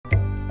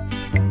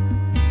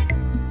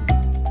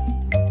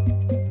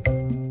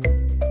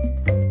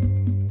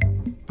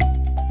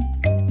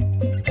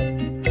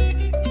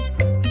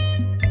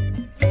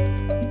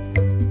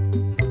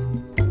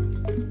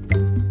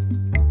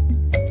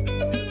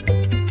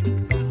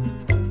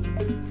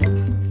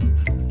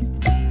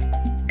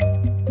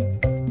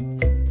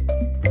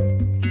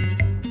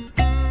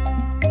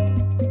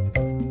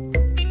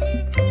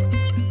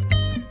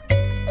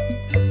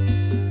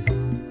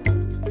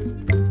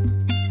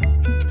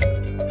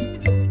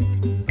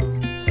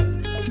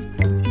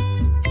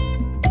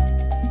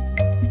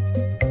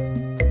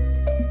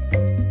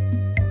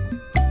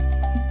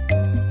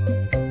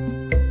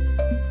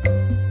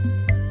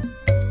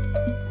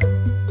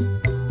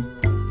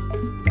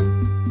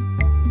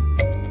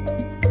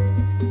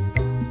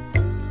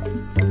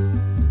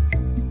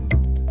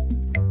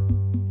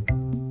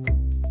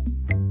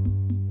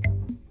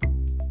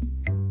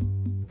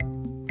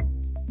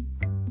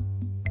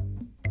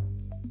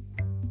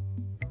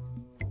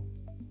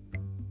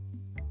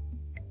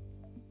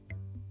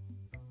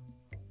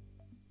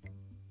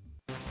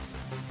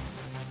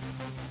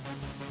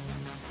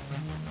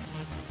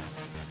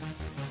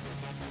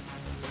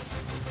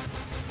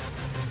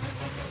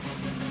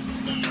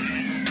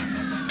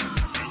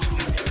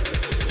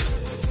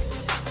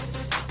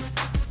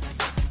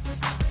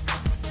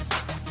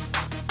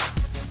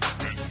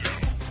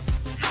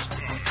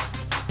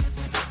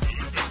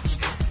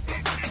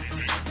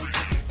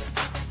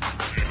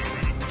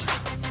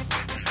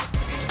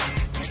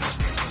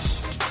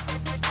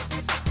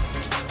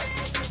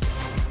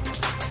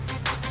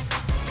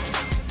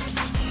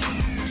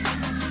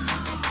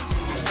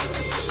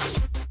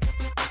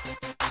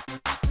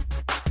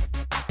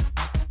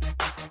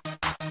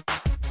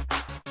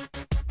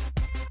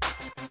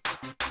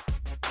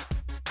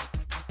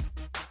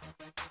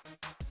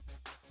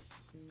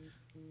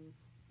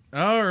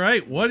All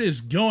right, what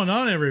is going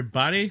on,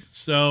 everybody?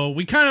 So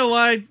we kind of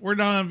lied. We're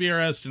not on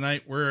VRS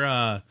tonight.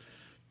 We're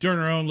doing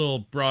our own little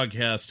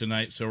broadcast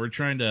tonight. So we're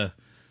trying to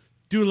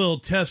do a little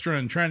test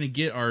run, trying to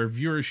get our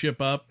viewership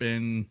up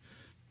and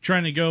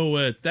trying to go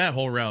with that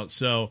whole route.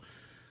 So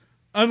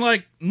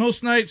unlike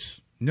most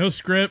nights, no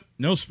script,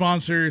 no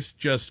sponsors,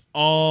 just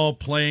all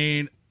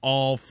plain,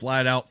 all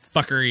flat out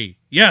fuckery.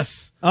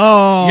 Yes.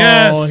 Oh,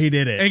 yes. He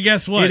did it. And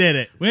guess what? He did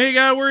it. We ain't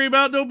got to worry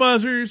about no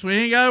buzzers. We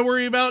ain't got to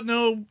worry about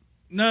none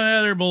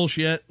other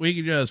bullshit. We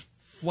can just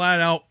flat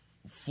out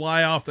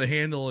fly off the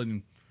handle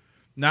and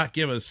not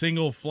give a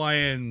single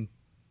flying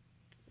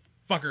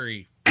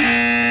fuckery.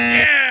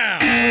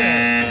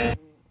 Yeah!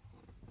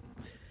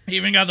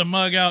 Even got the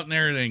mug out and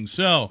everything.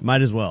 So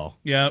Might as well.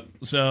 Yep.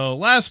 So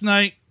last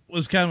night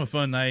was kind of a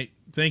fun night.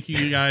 Thank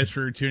you guys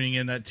for tuning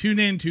in. Tune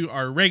in to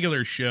our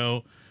regular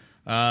show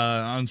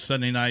on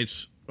Sunday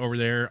nights over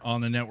there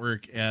on the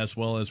network as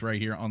well as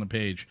right here on the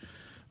page.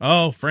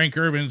 Oh, Frank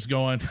Urban's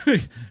going.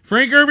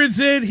 Frank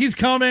Urban's in. He's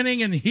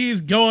commenting and he's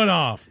going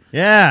off.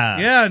 Yeah.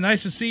 Yeah,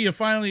 nice to see you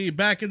finally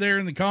back in there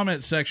in the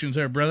comment sections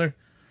there, brother.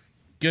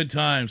 Good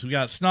times. We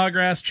got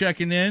Snodgrass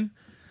checking in.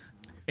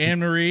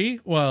 Anne-Marie,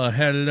 well,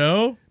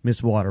 hello.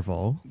 Miss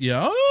Waterfall.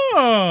 Yeah,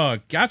 oh,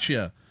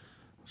 gotcha.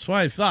 That's what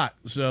I thought.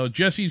 So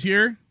Jesse's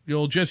here. The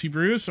old Jesse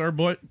Bruce, our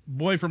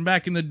boy from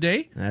back in the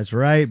day. That's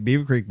right.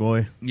 Beaver Creek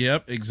boy.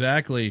 Yep,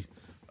 exactly.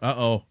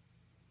 Uh-oh.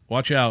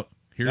 Watch out.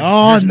 Here's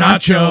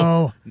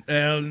Nacho.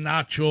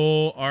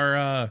 Nacho,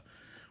 our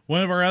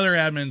one of our other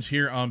admins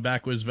here on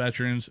Backwoods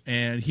Veterans,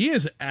 and he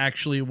is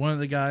actually one of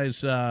the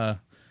guys,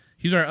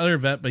 he's our other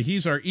vet, but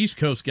he's our East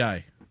Coast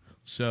guy.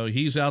 So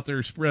he's out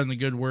there spreading the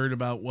good word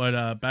about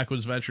what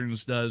Backwoods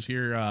Veterans does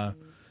here on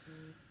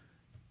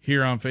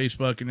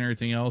Facebook and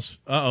everything else.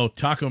 Uh-oh,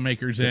 Taco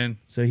Maker's in.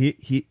 So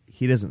he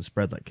doesn't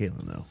spread like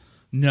Caitlin, though.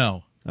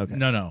 No. Okay.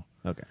 No.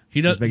 Okay.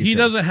 He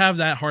doesn't have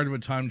that hard of a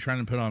time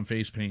trying to put on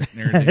face paint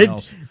and everything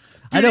else.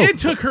 Dude, it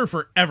took her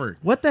forever.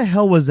 What the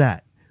hell was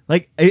that?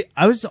 Like,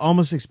 I was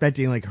almost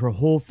expecting, like, her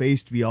whole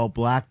face to be all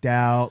blacked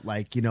out,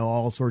 like, you know,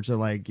 all sorts of,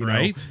 like, you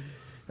know,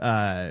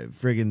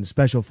 friggin'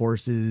 special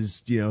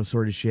forces, you know,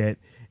 sort of shit.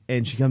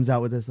 And she comes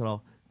out with this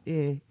little,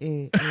 And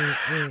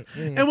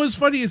what's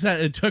funny is that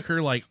it took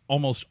her, like,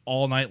 almost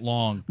all night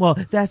long. Well,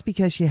 that's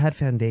because she had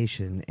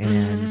foundation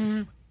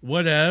and...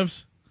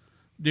 Whatevs.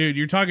 Dude,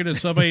 you're talking to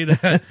somebody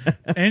that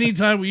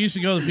anytime we used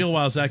to go to the field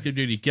while I was active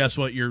duty, guess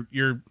what?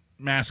 You're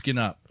masking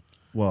up.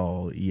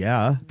 Well,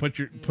 yeah. Put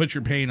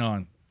your paint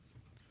on.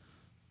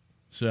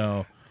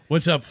 So,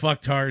 what's up,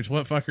 fucktards?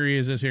 What fuckery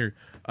is this here?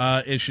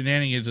 It's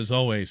shenanigans as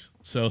always.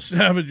 So,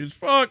 savage as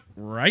fuck,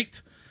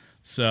 right?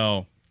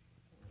 So,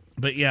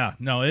 but yeah,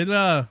 no, it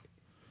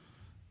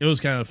was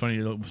kind of funny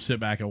to sit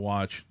back and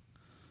watch.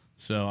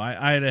 So,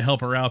 I had to help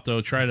her out,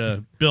 though, try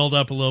to build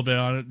up a little bit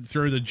on it,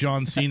 throw the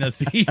John Cena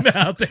theme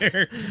out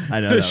there.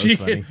 I know, that was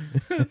funny.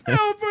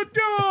 Alpha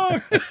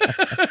dog!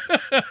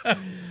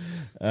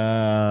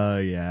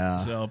 Yeah.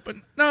 So, but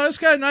no, it's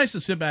kind of nice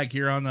to sit back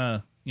here on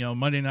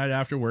Monday night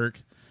after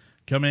work,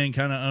 come in,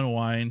 kind of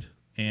unwind,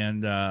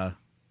 and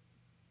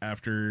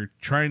after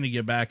trying to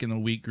get back in the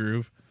week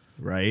groove.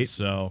 Right.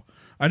 So,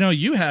 I know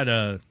you had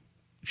a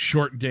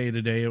short day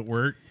today at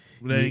work.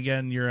 But then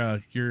again,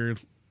 your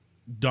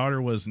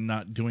daughter was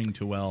not doing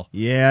too well.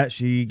 Yeah,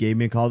 she gave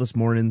me a call this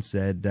morning,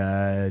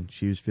 said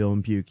she was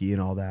feeling pukey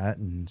and all that,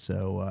 and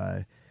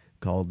so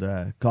called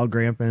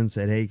Grandpa and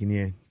said, "Hey, can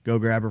you go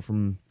grab her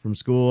from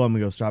school? I'm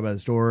gonna go stop by the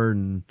store."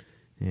 And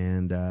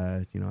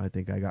I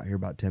think I got here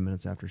about 10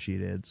 minutes after she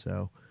did.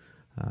 So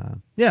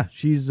yeah,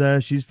 she's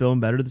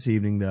feeling better this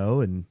evening though,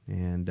 and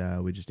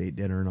we just ate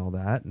dinner and all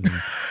that, and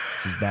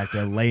she's back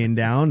to laying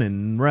down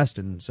and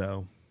resting.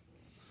 So.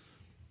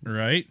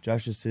 Right.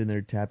 Josh is sitting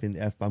there tapping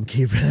the F-bomb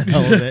key for the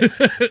hell of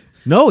it.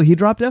 No, he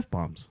dropped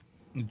F-bombs.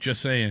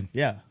 Just saying.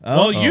 Yeah.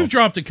 Well, you've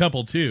dropped a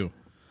couple too.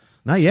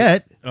 Not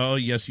yet. Oh,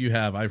 yes, you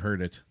have. I've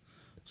heard it.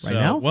 Right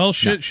now? Well,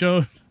 shit,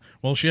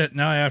 Well, shit,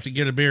 now I have to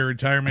get a beer.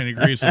 Retirement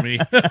agrees with me.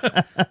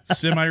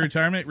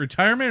 Semi-retirement?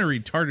 Retirement or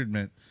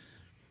retardedment?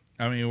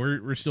 I mean,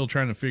 we're still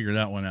trying to figure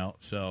that one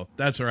out, so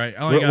that's all right.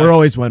 We're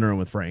always wondering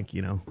with Frank,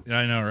 you know.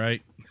 I know,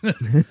 right?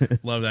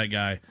 Love that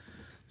guy.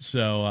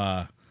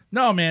 So,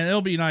 no, man,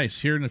 it'll be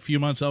nice. Here in a few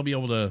months, I'll be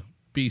able to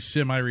be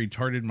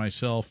semi-retarded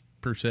myself,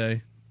 per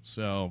se.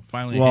 So,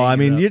 finally. Well, I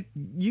mean,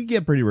 you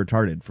get pretty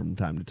retarded from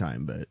time to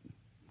time, but.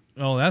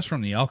 Oh, that's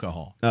from the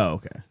alcohol.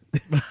 Oh,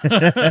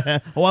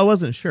 okay. Well, I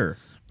wasn't sure.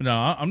 No,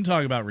 I'm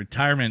talking about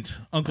retirement.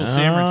 Uncle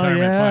Sam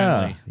retirement,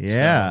 finally.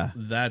 Yeah. So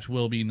that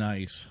will be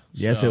nice.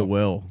 Yes, it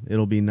will.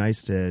 It'll be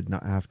nice to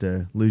not have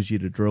to lose you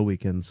to drill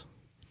weekends.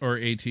 Or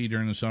AT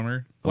during the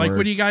summer. Like,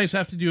 when you guys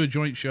have to do a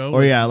joint show?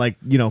 Or,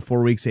 yeah,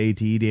 4 weeks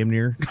AT, damn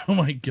near. Oh,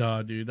 my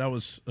God, dude. That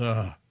was...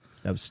 That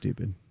was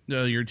stupid.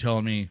 No, you're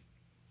telling me.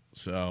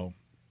 So,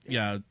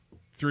 yeah,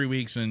 3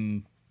 weeks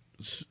in,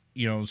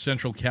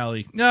 Central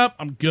Cali. Nope,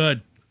 I'm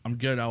good.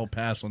 I will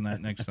pass on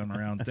that next time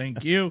around.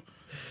 Thank you.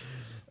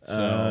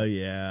 So,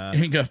 yeah.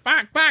 And go,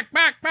 back.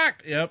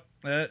 Yep,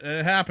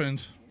 it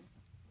happens.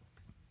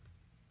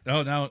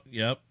 Oh, no,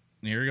 yep.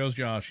 And here goes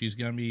Josh. He's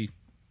going to be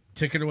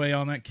ticking away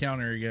on that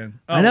counter again.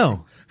 Oh. I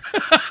know.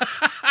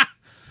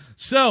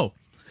 So,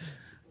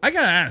 I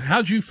got to ask,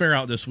 how'd you fare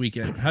out this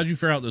weekend? How'd you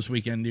fare out this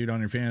weekend, dude, on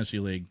your fantasy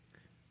league?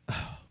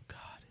 Oh,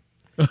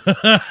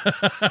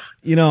 God.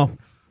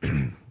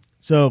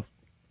 So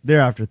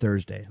thereafter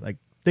Thursday, like,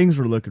 things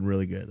were looking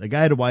really good. Like,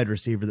 I had a wide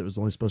receiver that was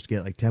only supposed to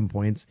get like 10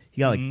 points.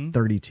 He got like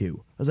 32.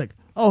 I was like,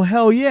 oh,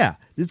 hell yeah.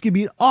 This could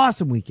be an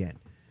awesome weekend.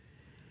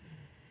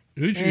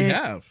 Who'd you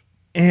have?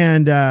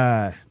 And,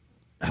 oh,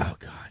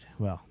 God.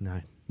 Well,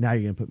 now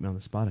you're going to put me on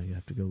the spot. I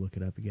have to go look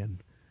it up again.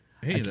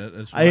 Hey,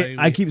 that's why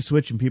I keep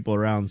switching people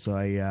around, so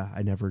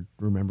I never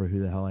remember who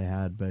the hell I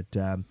had. But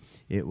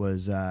it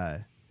was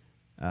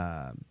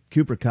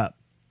Cooper Kupp.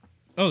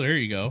 Oh, there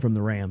you go. From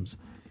the Rams.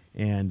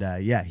 And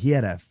he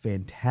had a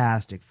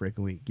fantastic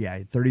freaking week. Yeah,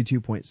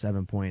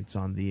 32.7 points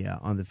on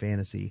the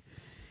fantasy.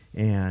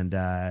 And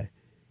I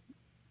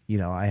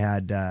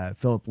had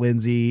Philip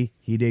Lindsay.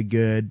 He did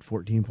good,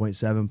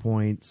 14.7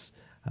 points.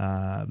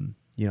 I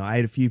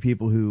had a few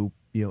people who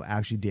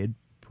actually did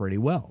pretty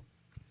well.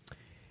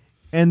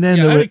 And then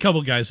I had a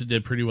couple guys that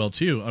did pretty well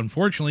too.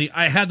 Unfortunately,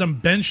 I had them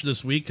benched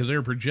this week because they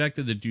were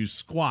projected to do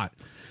squat.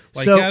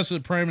 As a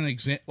prime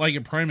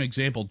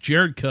example,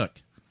 Jared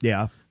Cook.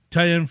 Yeah.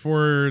 Tight end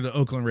for the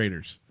Oakland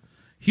Raiders.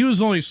 He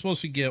was only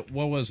supposed to get,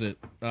 what was it?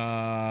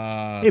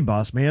 Hey,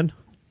 boss man.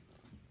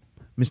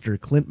 Mr.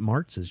 Clint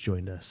Martz has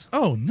joined us.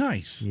 Oh,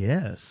 nice.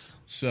 Yes.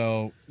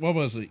 So, what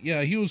was it?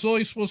 Yeah, he was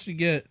only supposed to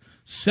get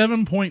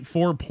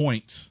 7.4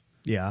 points.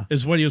 Yeah.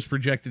 Is what he was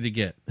projected to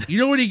get. You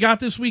know what he got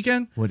this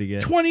weekend? What did he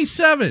get?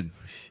 27.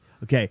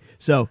 Okay,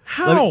 so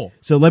how?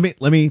 Let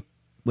me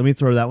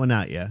throw that one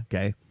at you.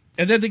 Okay.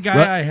 And then the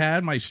guy I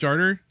had, my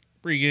starter,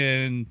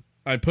 I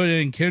put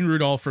in Ken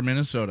Rudolph from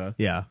Minnesota.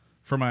 Yeah.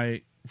 For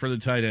the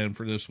tight end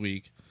for this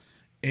week,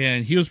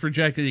 and he was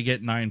projected to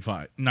get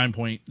 9.05.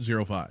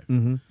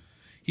 Mm-hmm.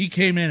 He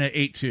came in at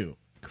 8.2.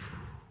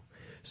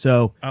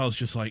 So I was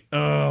just like,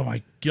 oh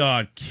my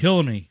God,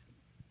 killing me.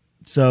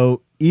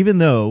 So even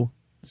though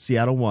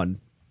Seattle won,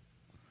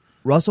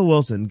 Russell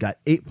Wilson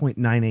got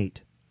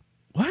 8.98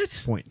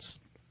 points.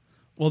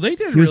 Well, they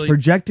did. He was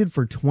projected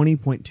for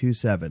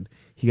 20.27.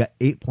 He got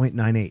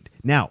 8.98.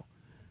 Now,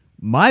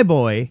 my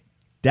boy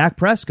Dak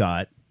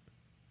Prescott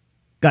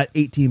got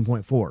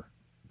 18.4.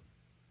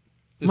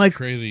 It's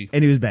crazy.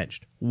 And he was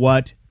benched.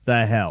 What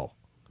the hell?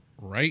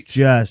 Right?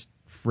 Just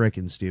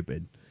freaking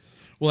stupid.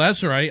 Well,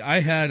 that's all right.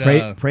 I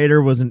had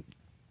Prater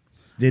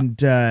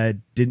didn't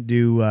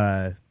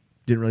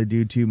really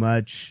do too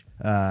much.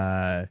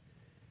 Gould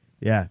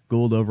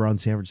over on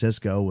San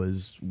Francisco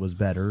was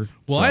better.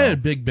 Well, I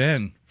had Big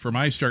Ben for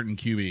my starting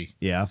QB.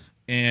 Yeah.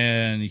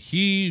 And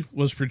he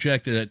was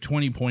projected at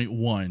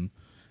 20.1,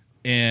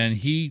 and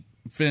he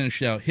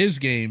finished out his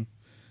game.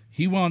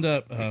 He wound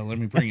up, let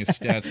me bring his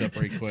stats up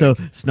right quick. So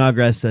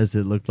Snodgrass says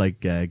it looked like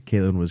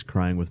Kalen was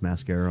crying with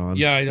mascara on.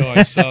 Yeah, I know.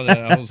 I saw that.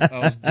 I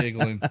was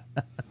giggling.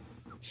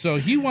 So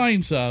he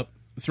winds up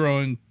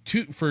throwing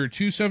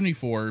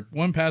 274,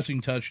 one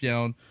passing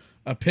touchdown,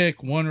 a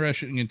pick, one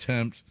rushing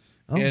attempt,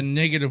 and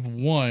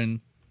 -1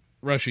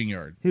 rushing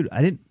yard. Dude,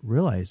 I didn't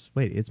realize.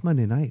 Wait, it's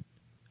Monday night.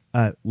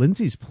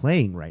 Lindsey's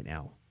playing right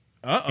now.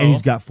 Uh-oh. And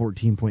he's got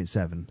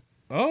 14.7.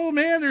 Oh,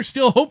 man, there's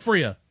still hope for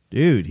you.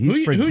 Dude, he's who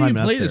do you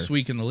climbing play up there. this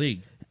week in the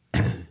league?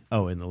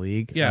 Oh, in the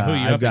league? Yeah, who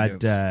you I've up got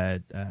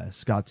against?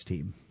 Scott's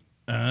team.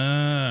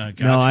 Gotcha.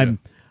 No,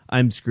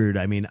 I'm screwed.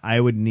 I mean, I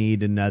would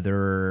need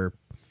another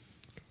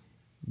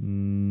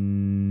little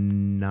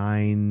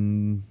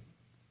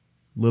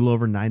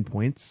over 9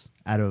 points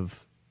out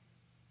of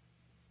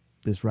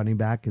this running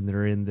back, and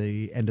they're in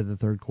the end of the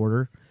third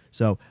quarter.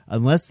 So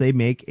unless they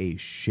make a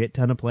shit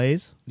ton of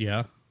plays,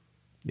 yeah,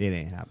 it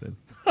ain't happening.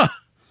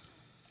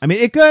 I mean,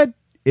 it could.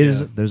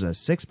 There's a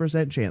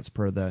 6% chance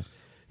per the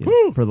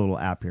little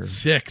app here.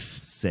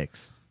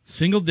 6.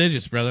 Single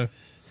digits, brother.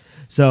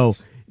 So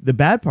the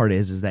bad part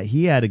is that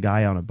he had a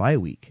guy on a bye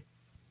week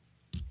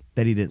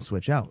that he didn't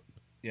switch out.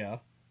 Yeah.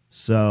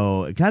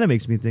 So it kind of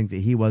makes me think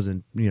that he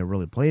wasn't,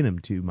 really playing him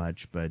too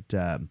much. But he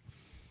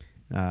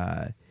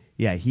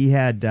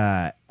had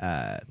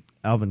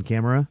Alvin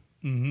Kamara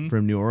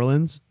from New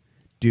Orleans.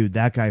 Dude,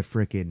 that guy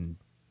freaking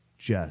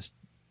just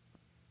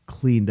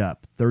cleaned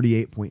up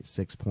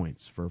 38.6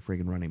 points for a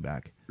freaking running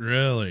back.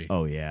 Really?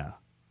 Oh, yeah.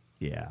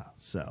 Yeah,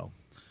 so.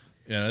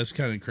 Yeah, that's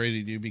kind of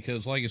crazy, dude,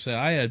 because like I said,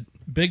 I had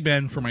Big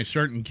Ben for my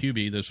starting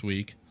QB this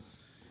week,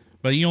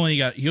 but he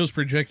was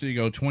projected to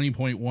go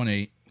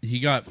 20.18.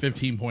 He got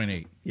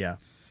 15.8. Yeah.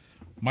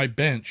 My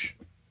bench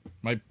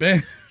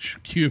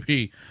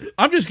QB,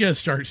 I'm just going to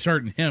start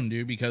starting him,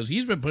 dude, because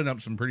he's been putting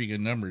up some pretty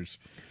good numbers.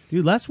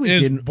 Dude, last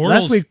week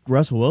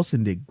Russell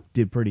Wilson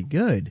did pretty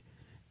good.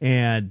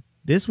 And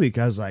this week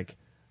I was like,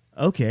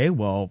 okay,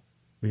 well,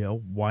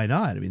 why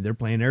not? I mean, they're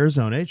playing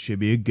Arizona. It should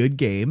be a good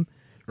game.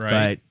 Right.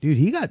 But dude,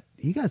 he got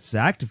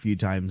sacked a few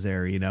times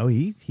there,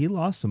 he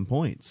lost some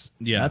points.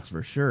 Yeah. That's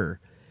for sure.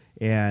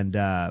 And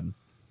and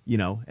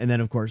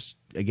then of course,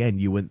 again,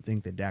 you wouldn't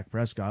think that Dak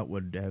Prescott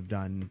would have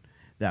done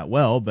that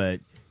well,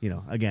 but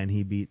again,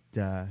 he beat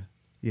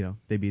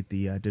they beat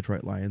the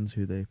Detroit Lions,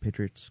 who the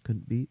Patriots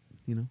couldn't beat.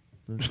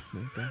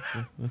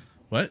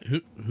 What?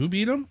 Who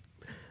beat them?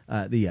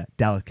 The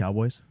Dallas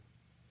Cowboys.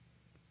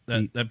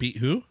 That beat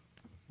who?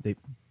 The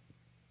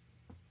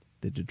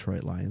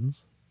Detroit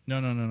Lions. No.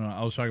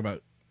 I was talking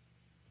about.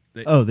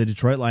 The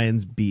Detroit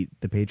Lions beat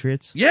the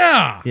Patriots.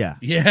 Yeah.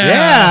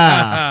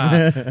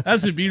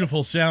 That's a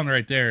beautiful sound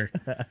right there.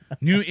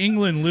 New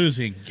England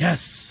losing.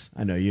 Yes.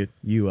 I know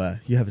you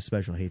have a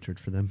special hatred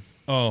for them.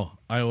 Oh,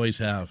 I always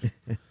have.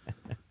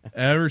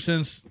 Ever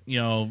since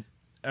what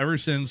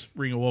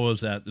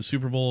was that? The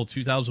Super Bowl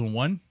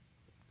 2001,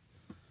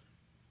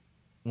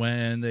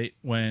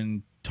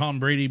 when Tom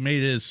Brady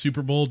made his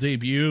Super Bowl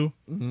debut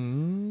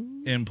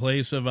in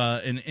place of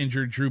an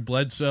injured Drew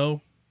Bledsoe.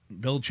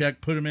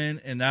 Belichick put him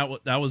in, and that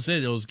was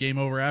it. It was game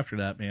over after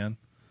that, man.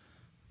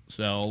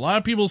 So a lot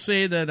of people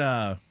say that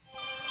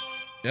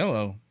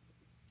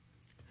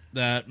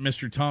that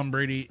Mr. Tom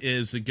Brady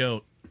is the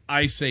GOAT.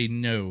 I say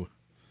no.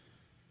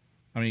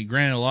 I mean,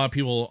 granted, a lot of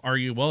people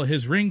argue, well,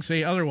 his rings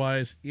say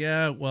otherwise.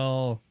 Yeah,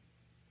 well,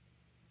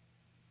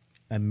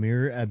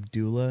 Amir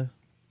Abdullah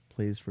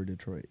plays for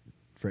Detroit,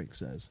 Frank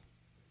says.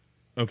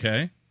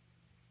 Okay.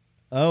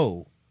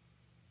 Oh,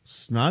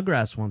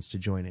 Snodgrass wants to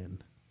join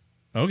in.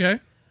 Okay.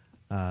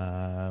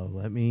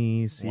 Let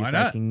me see Why if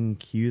not? I can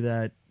cue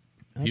that.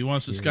 He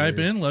wants to Skype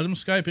in. Let him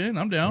Skype in.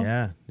 I'm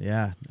down.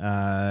 Yeah.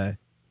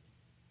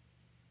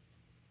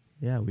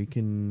 Yeah, we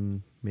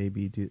can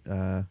maybe do.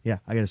 I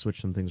got to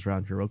switch some things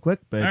around here real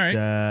quick, but all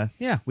right.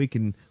 we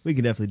can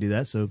definitely do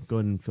that. So go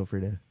ahead and feel free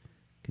to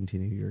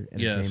continue your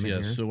entertainment.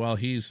 Yes. Here. So while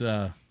he's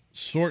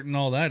sorting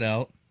all that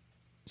out,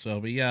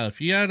 but yeah, if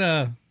you're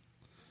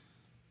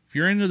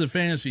into the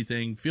fantasy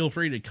thing, feel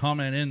free to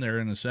comment in there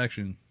in the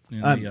section.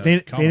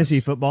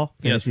 Fantasy football.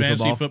 Yes,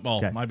 fantasy football.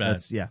 Okay. My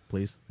bad.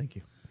 Please. Thank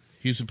you.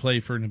 He used to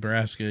play for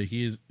Nebraska.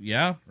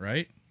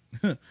 Right?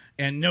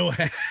 And no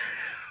hat.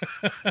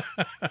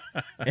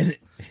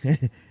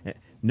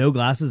 No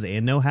glasses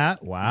and no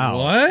hat? Wow.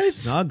 What?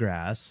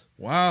 Snodgrass.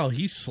 Wow,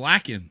 he's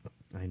slacking.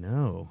 I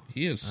know.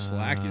 He is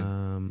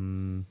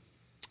slacking.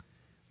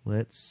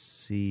 Let's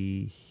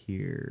see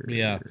here.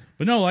 Yeah.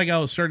 But no, like I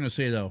was starting to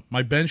say, though,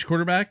 my bench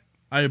quarterback,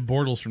 I have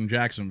Bortles from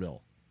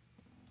Jacksonville.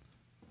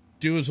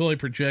 Dude was only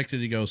projected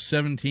to go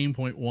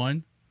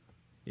 17.1.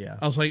 Yeah.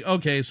 I was like,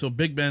 okay, so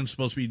Big Ben's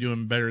supposed to be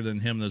doing better than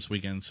him this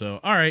weekend. So,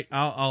 all right,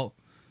 I'll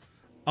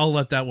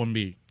let that one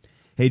be.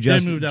 Hey,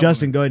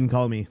 Justin, go ahead and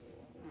call me.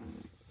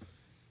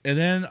 And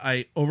then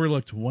I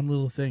overlooked one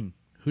little thing.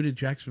 Who did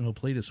Jacksonville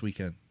play this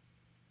weekend?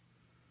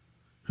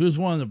 Who's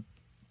one of the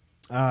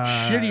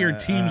shittier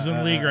teams in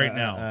the league right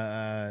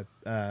now?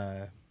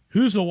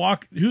 Who's the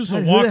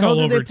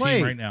walk-all-over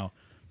team right now?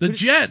 The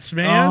Jets,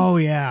 man. Oh,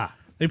 yeah.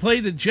 They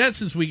played the Jets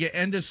this weekend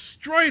and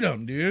destroyed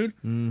them, dude.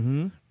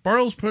 Mm-hmm.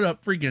 Bartles put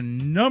up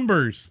freaking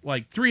numbers,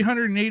 like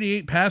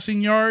 388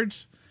 passing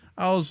yards.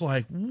 I was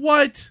like,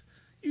 what?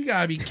 You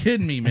gotta be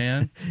kidding me,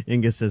 man.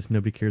 Inga says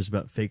nobody cares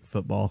about fake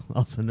football,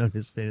 also known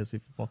as fantasy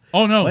football.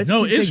 Oh, no,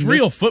 it's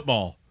real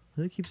football. Why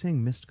do they keep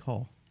saying missed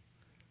call?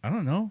 I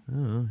don't know.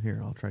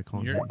 Here, I'll try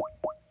calling him.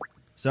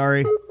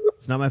 Sorry,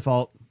 it's not my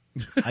fault.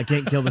 I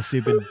can't kill the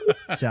stupid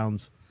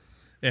sounds.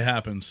 It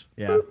happens.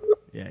 Yeah,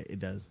 it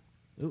does.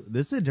 Ooh,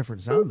 this is a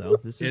different sound, though.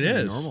 This isn't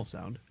a normal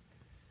sound.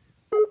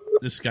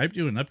 Does Skype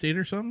do an update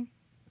or something?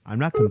 I'm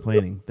not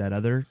complaining. That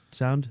other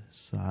sound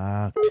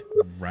sucked.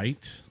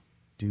 Right?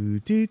 Do.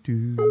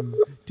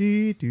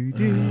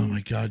 Oh,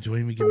 my God. Don't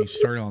even get me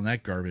started on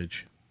that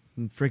garbage.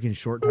 Freaking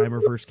Short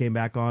Timer first came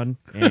back on,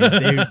 and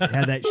they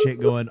had that shit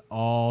going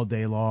all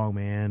day long,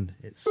 man.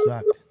 It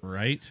sucked.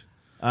 Right?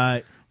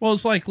 Well,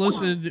 it's like,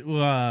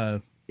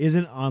 listen,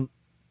 isn't on...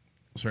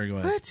 Sorry, go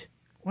ahead.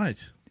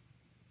 What?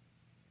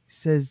 He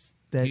says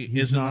that he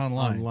he's isn't not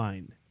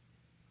online.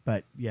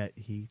 But yet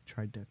he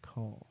tried to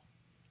call.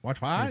 What?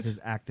 This is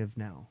active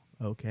now.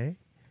 Okay.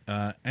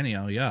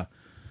 Anyhow, yeah.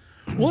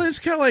 Well, it's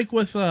kind of like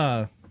with,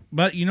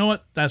 but you know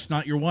what? That's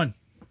not your one.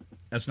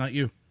 That's not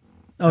you.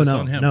 Oh,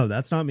 no. No,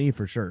 that's not me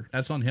for sure.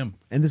 That's on him.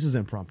 And this is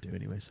impromptu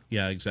anyways.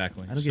 Yeah,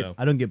 exactly.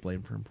 I don't get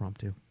blamed for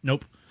impromptu.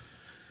 Nope.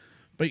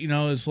 But,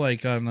 it's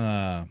like on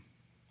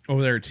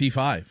over there at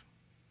T5.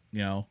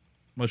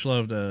 Much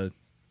love to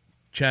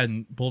Chad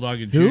and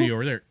Bulldog and Judy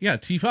over there. Yeah,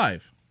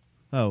 T5.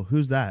 Oh,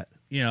 who's that?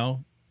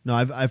 No,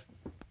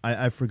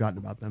 I've forgotten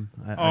about them.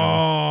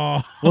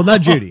 Well,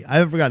 not Judy. I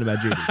haven't forgotten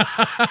about Judy.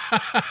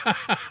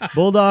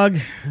 Bulldog,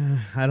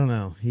 I don't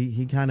know.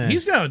 He kind of...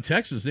 He's down in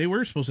Texas. They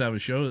were supposed to have a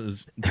show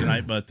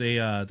tonight, but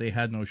they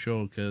had no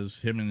show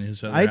because him and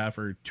his other half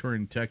are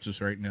touring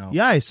Texas right now.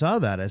 Yeah, I saw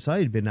that. I saw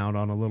he'd been out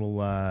on a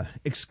little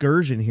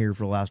excursion here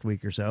for the last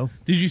week or so.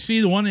 Did you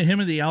see the one of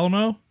him at the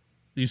Alamo?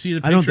 Do you see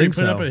the picture I don't think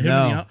he put so. up of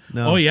him?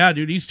 No. Oh, yeah,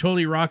 dude. He's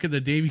totally rocking the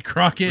Davy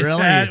Crockett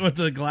Really? hat with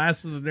the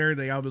glasses and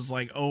everything. I was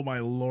like, oh, my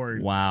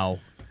Lord.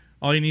 Wow.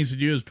 All he needs to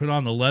do is put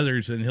on the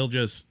leathers and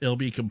he'll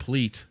be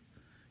complete.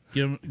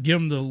 Give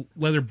him the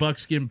leather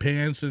buckskin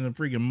pants and a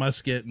freaking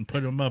musket and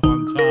put him up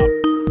on top.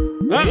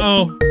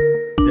 Uh-oh.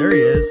 There he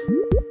is.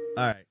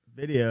 All right.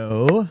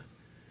 Video. All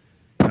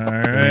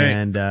right.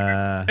 And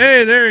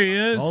Hey, there he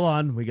is. hold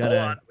on, we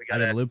gotta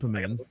loop him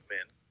in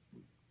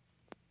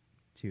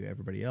to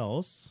everybody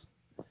else.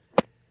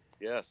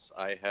 Yes,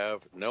 I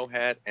have no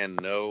hat and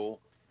no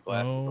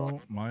glasses on.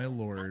 Oh my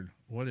lord,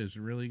 what is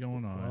really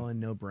going on? Well, and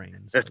no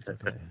brains. So it's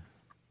okay.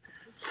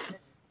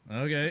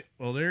 Okay,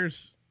 well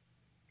there's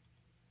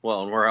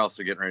Well, and we're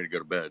also getting ready to go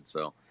to bed.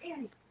 So,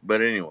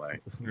 but anyway,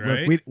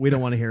 right. Look, we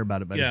don't want to hear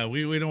about it, buddy. Yeah,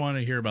 we don't want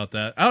to hear about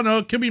that. I don't know.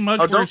 It could be much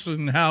Oh, don't- worse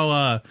than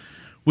how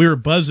we were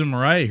buzzing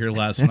Mariah here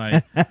last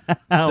night. Oh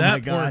that my poor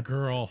god!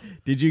 girl.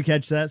 Did you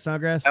catch that,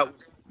 Snodgrass?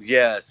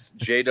 yes,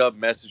 J-Dub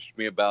messaged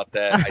me about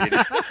that. I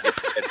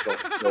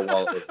didn't go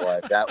while it was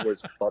live. That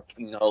was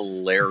fucking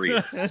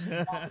hilarious.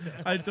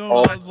 I told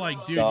Oh, her, I was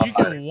like, dude, you God.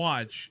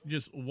 can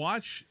just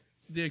watch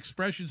the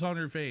expressions on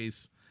her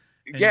face.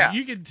 And Yeah,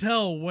 you can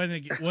tell when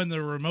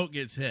the remote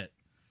gets hit.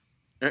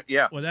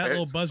 yeah. When that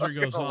little It's buzzer fucking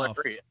goes off.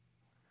 hilarious.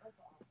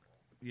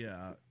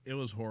 Yeah, it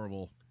was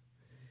horrible.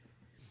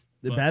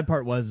 The But- bad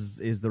part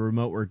is the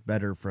remote worked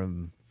better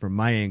from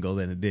my angle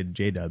than it did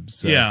J-Dub's.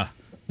 So. Yeah.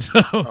 So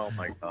Oh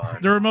my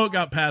god. the remote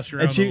got passed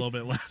around she- a little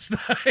bit last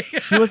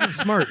night. She wasn't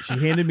smart. She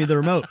handed me the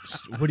remote.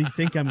 What do you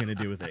think I'm going to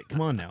do with it?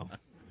 Come on now.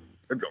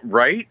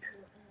 Right?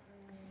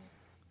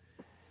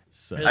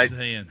 So, Just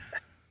saying.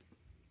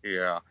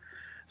 Yeah.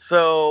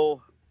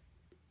 So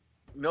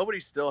nobody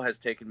still has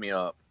taken me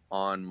up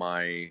on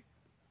my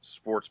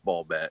sports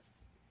ball bet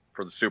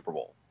for the Super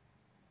Bowl.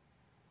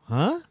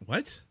 huh?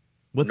 What?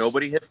 What's,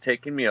 Nobody has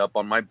taken me up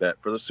on my bet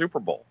for the Super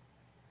Bowl.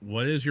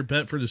 What is your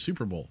bet for the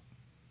Super Bowl?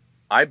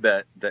 I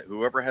bet that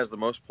whoever has the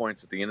most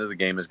points at the end of the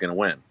game is going to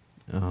win.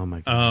 Oh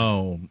my god.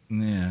 Oh,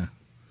 yeah.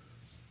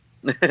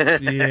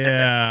 It's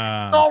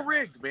Yeah. all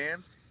rigged,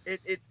 man.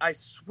 I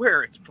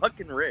swear it's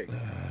fucking rigged.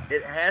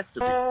 It has to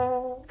be.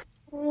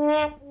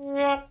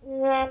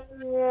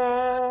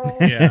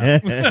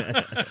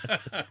 Yeah.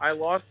 I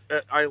lost.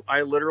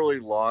 I literally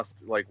lost.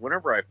 Like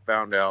whenever I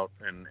found out,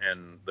 and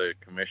the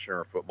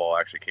commissioner of football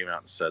actually came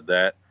out and said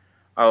that,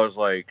 I was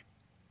like,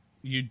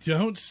 You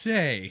don't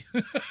say.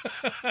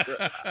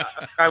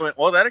 I went,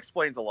 well, that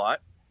explains a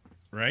lot.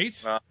 Right?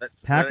 That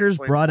Packers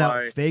explains brought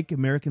why- out fake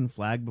American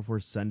flag before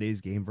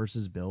Sunday's game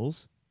versus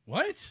Bills.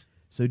 What?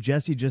 So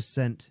Jesse just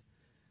sent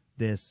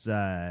this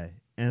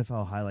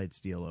NFL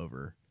highlights deal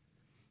over,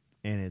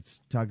 and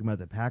it's talking about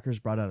the Packers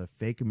brought out a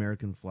fake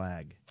American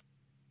flag.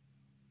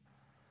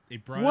 They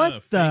brought What out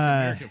a fake the-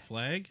 American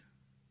flag?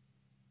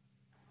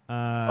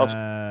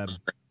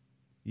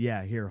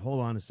 Yeah, here, hold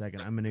on a second.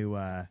 I'm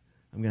gonna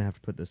have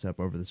to put this up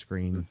over the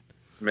screen.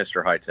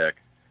 Mr. High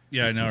Tech.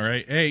 Yeah, I know,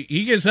 right? Hey,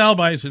 he gets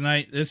alibis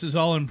tonight. This is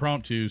all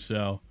impromptu,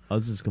 so Oh,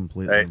 this is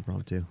completely Hey.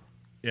 impromptu.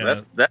 yeah.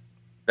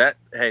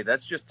 Hey,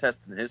 that's just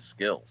testing his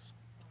skills.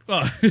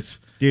 Well, it's-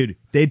 Dude,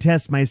 they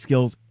test my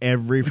skills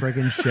every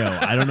freaking show.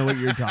 I don't know what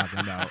you're talking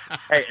about.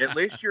 Hey, at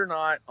least you're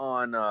not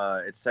on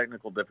its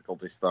technical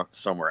difficulty stuff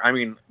somewhere. I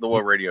mean, the Woe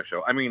Radio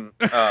Show. I mean,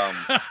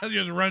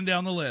 just run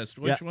down the list.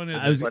 Which Yeah, one is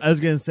I was it? I was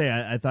gonna say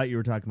I thought you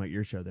were talking about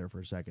your show there for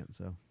a second.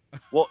 So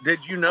well,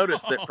 did you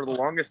notice that for the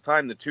longest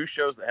time, the two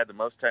shows that had the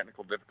most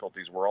technical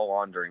difficulties were all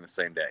on during the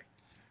same day?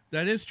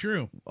 That is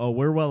true. oh,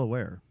 we're well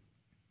aware.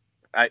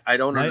 I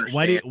don't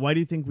understand. Why do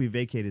you think we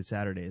vacated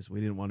Saturdays? We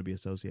didn't want to be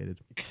associated.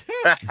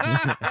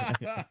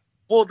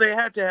 Well, they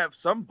had to have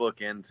some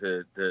bookend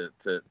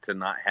to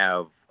not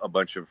have a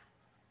bunch of,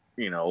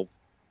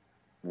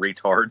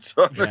 retards.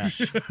 on the Yeah.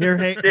 show. Here,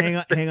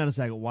 hang on a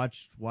second.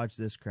 Watch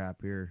this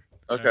crap here.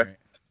 Okay. All right.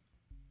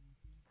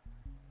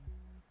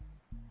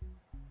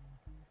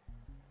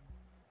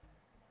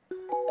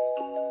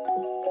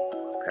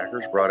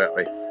 Packers brought out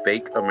a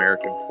fake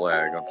American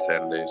flag on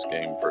Saturday's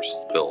game versus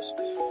the Bills.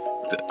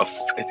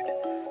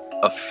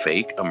 A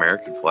fake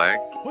American flag?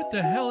 What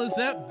the hell is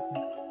that?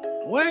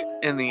 What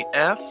in the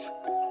F?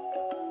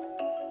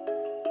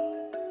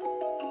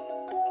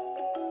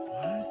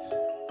 What?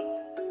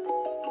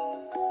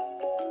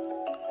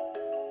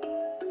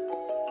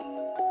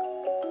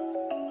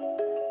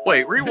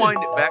 Wait, rewind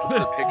it back to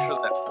the picture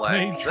of that flag.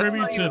 Paying That's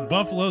tribute not to even-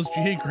 Buffalo's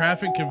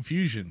geographic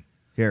confusion.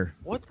 Here.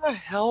 What the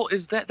hell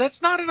is that?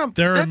 That's not an.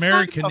 They're that's not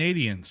American a-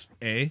 Canadians,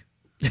 eh?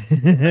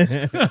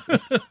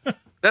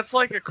 That's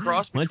like a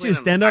cross Why between. don't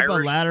you stand up a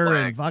Irish ladder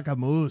flag. and fuck a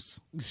moose?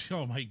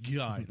 Oh my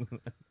god!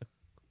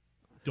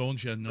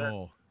 Don't you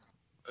know?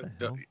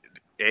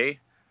 Eh?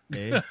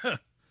 Eh?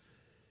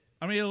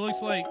 I mean, it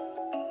looks like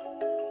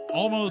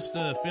almost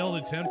a failed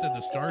attempt at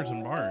the Stars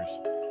and Bars,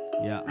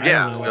 Yeah, I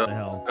Yeah, don't know what the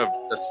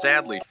hell. A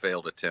sadly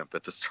failed attempt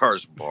at the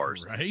Stars and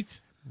Bars.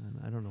 right?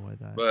 I don't know why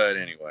that, But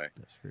anyway,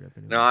 that screwed up.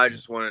 Anyway. no, I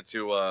just wanted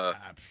to Ah,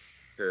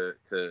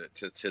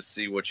 to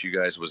see what you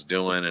guys was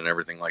doing and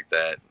everything like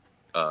that.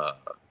 I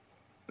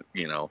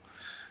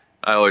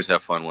always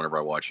have fun whenever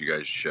I watch you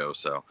guys' show.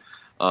 So,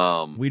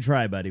 we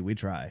try, buddy. We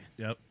try.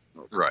 Yep.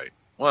 right.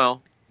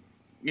 Well,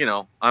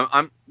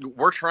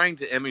 we're trying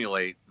to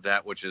emulate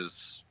that which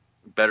is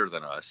better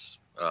than us.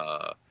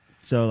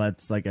 So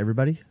that's like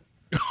everybody.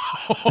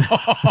 Look, you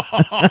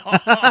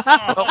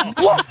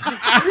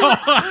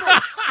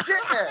little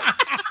shithead.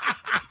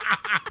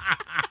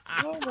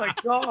 Oh my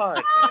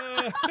god!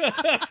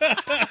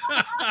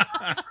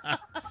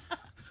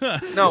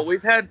 No,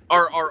 we've had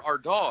our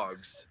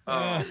dogs.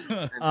 And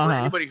for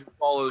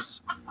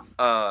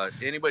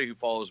anybody who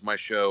follows my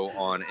show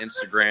on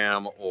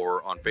Instagram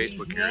or on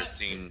Facebook here has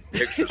seen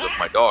pictures of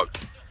my dogs.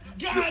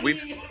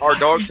 Our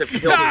dogs have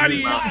killed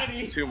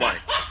two mice.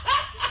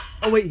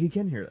 Oh wait, he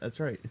can hear it. That's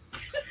right.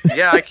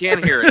 Yeah, I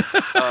can hear it.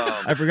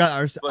 I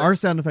forgot our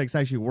sound effects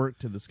actually work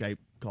to the Skype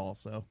call.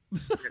 So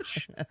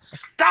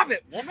stop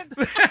it, woman.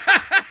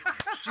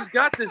 She's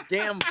got this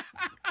damn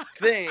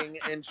thing,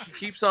 and she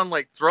keeps on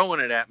like throwing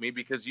it at me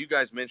because you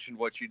guys mentioned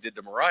what you did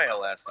to Mariah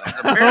last night.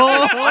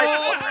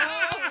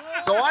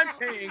 So I'm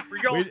paying for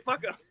y'all's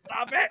fucking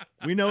stop it.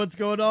 We know what's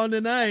going on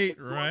tonight,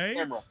 right?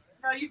 No,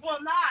 you will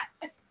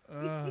not.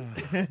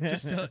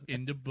 Just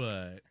in the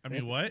butt. I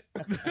mean, what?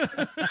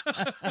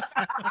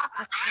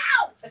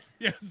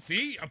 Yeah,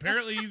 see?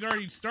 Apparently he's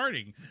already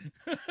starting.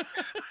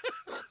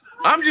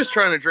 I'm just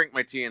trying to drink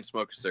my tea and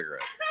smoke a cigarette.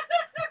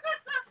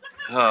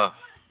 But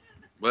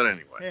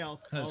anyway. Hey,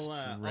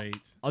 Great.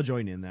 I'll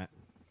join in that.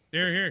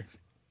 Here.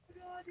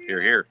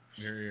 Here.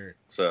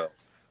 So,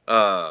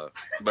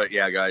 but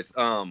yeah, guys.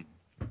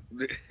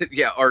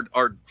 Yeah, our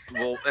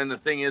well, and the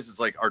thing is, it's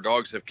like our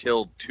dogs have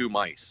killed 2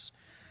 mice.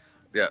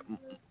 Yeah,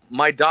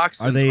 my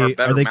dachshunds are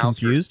better. Are they mousers.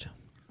 confused?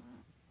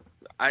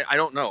 I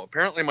don't know.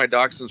 Apparently, my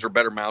dachshunds are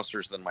better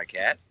mousers than my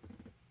cat,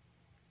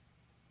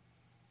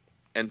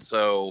 and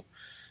so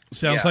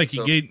sounds like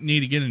you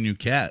need to get a new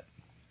cat.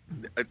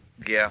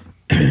 Yeah.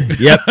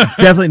 Yep, it's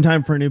definitely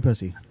time for a new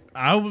pussy.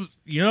 I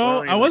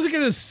wasn't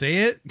gonna say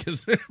it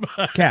because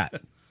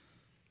Cat.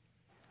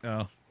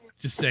 Oh,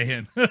 just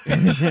saying. But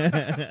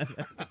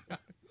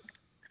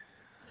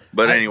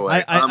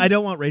anyway, I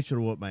don't want Rachel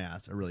to whoop my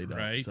ass. I really don't.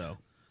 Right. So.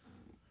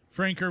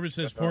 Frank Herbert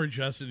says, "Poor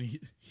Justin.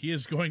 He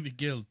is going to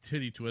get a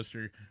titty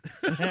twister."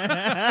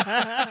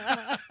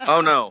 Oh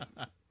no!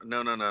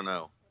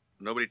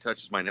 Nobody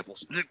touches my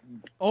nipples.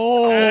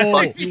 Oh,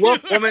 Fuck you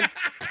up, woman.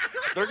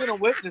 They're gonna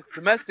witness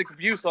domestic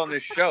abuse on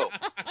this show.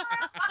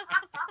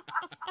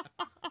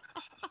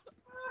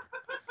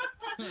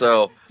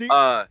 So, see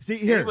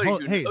here.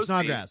 Hey, knows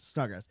Snodgrass.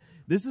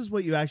 This is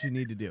what you actually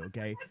need to do.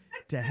 Okay,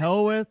 to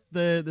hell with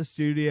the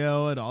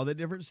studio and all the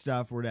different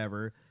stuff, or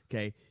whatever.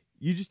 Okay.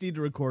 You just need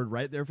to record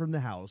right there from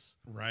the house.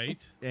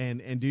 Right.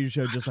 And do your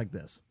show just like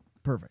this.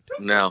 Perfect.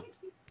 No.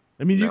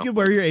 I mean, you No. can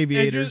wear your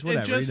aviators, and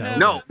whatever. just You know. have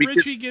No, because-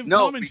 Richie give no,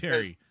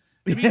 commentary.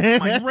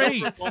 My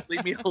Great. girlfriend won't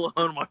leave me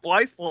alone. My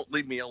wife won't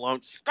leave me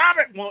alone. Stop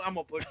it! Well, I'm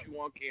gonna put you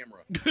on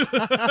camera.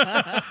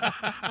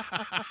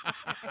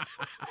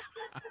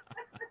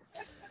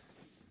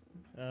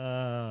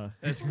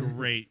 That's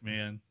great,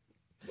 man.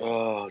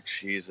 Oh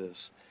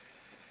Jesus!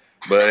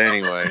 But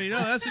anyway,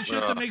 That's the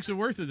shit that makes it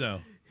worth it, though.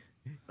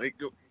 like,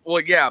 well,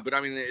 yeah, but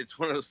I mean, it's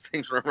one of those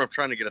things where I'm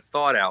trying to get a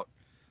thought out,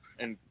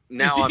 and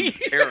now I'm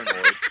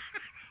paranoid.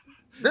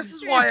 This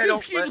is why I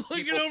don't keep let looking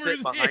people over sit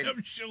his behind.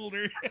 damn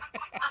shoulder.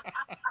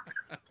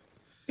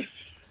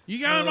 You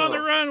got him on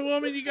the run,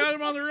 woman. You got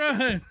him on the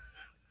run.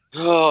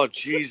 Oh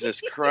Jesus,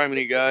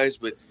 criminy guys!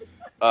 But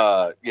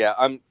yeah,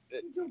 I'm.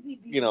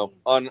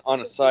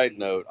 On a side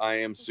note, I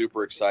am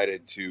super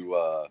excited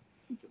to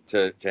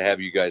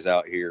have you guys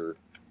out here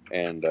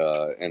and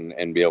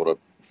be able to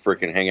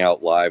freaking hang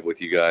out live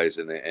with you guys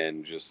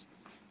and just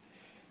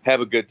have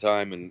a good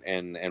time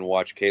and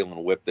watch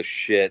Caitlin whip the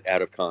shit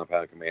out of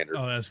Compound Commander.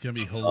 Oh, that's gonna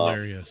be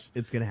hilarious.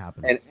 It's gonna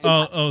happen.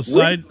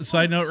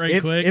 Side note, right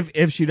quick.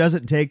 If she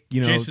doesn't take,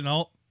 Jason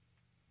Alt,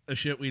 a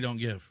shit we don't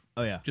give.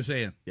 Oh yeah. Just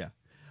saying. Yeah.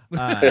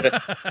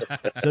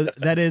 So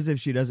that is if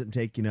she doesn't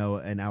take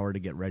an hour to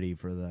get ready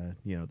for the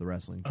the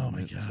wrestling. Oh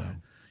my god! So.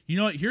 You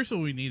know what? Here's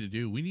what we need to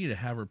do. We need to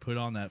have her put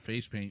on that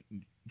face paint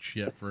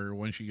shit for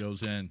when she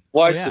goes in.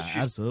 Why? Oh, yeah, so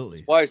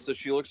absolutely. Why? So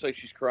she looks like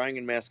she's crying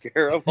in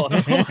mascara. Oh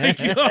my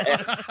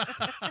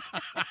god!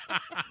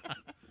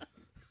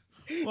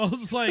 Well,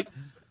 it's like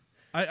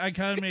I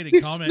kind of made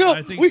a comment. No,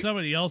 I think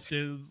somebody else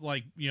did.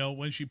 Like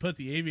when she put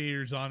the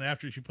aviators on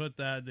after she put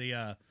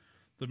the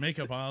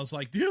makeup on, I was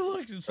like, dude,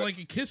 look, it's like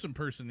a Kiss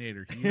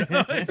impersonator.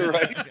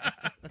 Right?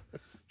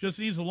 Just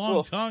needs a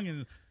long tongue.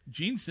 And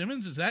Gene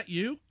Simmons, is that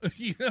you?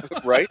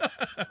 Right?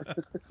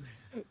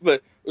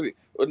 But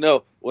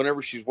no,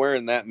 whenever she's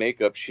wearing that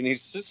makeup, she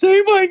needs to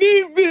say my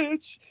name,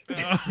 bitch.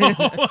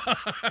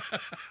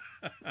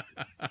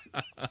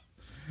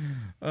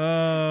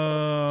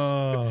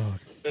 Oh,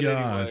 God.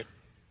 Anyway,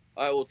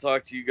 I will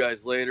talk to you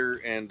guys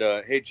later. And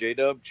hey,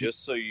 J-Dub,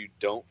 just so you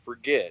don't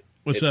forget,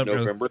 What's up, brother?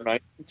 November 9th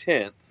and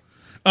 10th.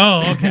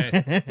 Oh,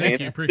 okay. Thank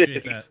you.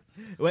 Appreciate that.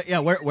 Wait, yeah,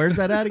 where's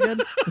that at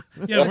again?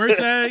 Yeah, where's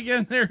that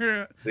again?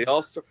 There. The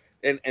All-Star,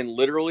 and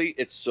literally,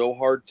 it's so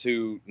hard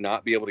to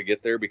not be able to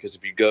get there because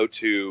if you go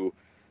to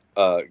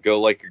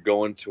go like you're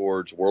going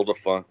towards Worlds of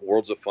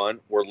Fun,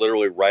 we're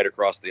literally right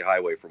across the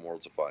highway from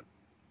Worlds of Fun.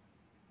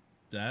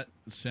 That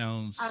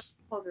sounds. I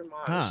told your mom.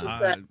 Huh, She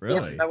said,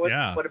 really? I would,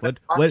 Yeah. would have been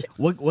watching.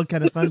 What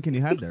kind of fun can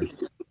you have there?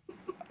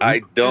 I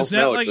don't Is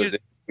that know. like It's a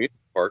music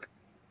park.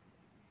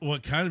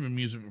 What kind of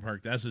amusement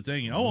park? That's the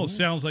thing. It almost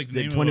sounds like the Is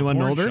it name 21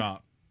 of a porn older?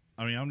 shop.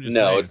 I mean, I'm just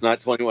No, saying. it's not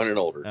 21 and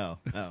older. Oh.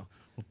 Well,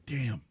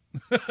 damn.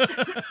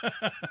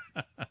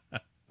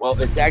 Well,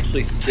 it's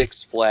actually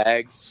Six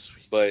Flags,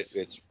 but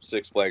it's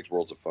Six Flags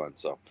Worlds of Fun.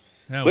 So,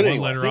 Yeah, But one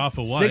anyway, letter off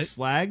of what? Six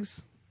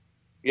Flags?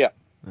 yeah.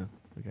 Oh,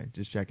 okay,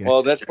 just checking.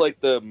 Well, that's like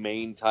the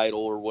main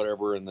title or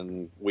whatever, and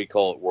then we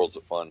call it Worlds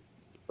of Fun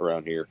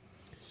around here.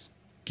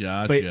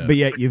 Gotcha. but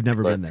yet you've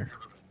never Right. been there.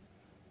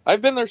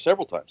 I've been there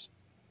several times.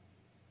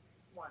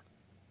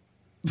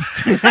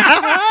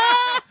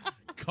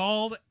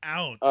 Called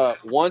out.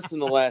 Once in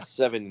the last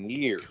 7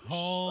 years.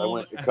 I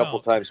went a couple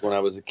out. times when I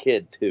was a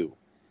kid too.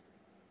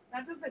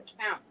 That doesn't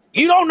count.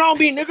 You don't know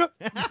me, nigga.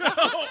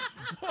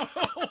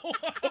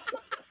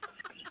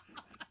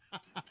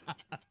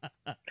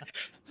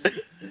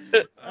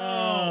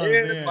 Oh,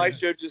 And man. my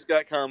show just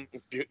got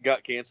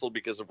canceled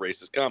because of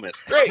racist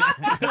comments. Great.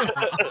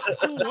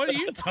 What are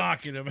you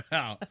talking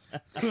about?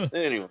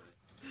 Anyway,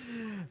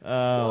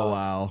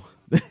 Wow.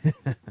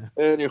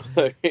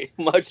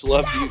 much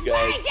love to you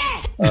guys.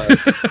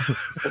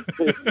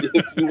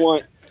 If you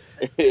want,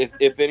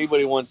 if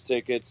anybody wants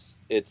tickets,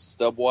 it's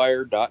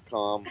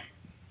stubwire.com,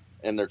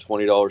 and they're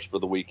 $20 for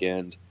the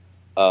weekend.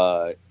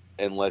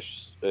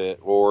 Unless,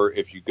 or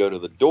if you go to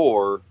the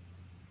door,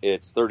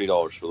 it's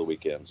 $30 for the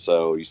weekend.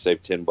 So you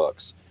save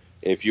 $10.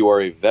 If you are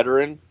a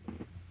veteran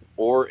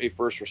or a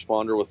first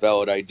responder with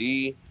valid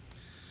ID,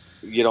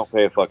 you don't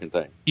pay a fucking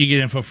thing. You get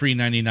in for free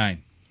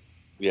 99,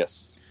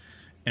 Yes.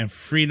 and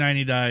free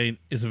 99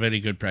 is a very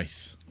good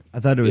price. I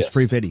thought it was Yes.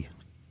 free 50.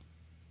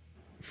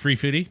 Free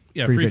 50?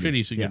 Yeah, Free free 50, 50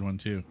 is a good yeah. one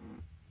too.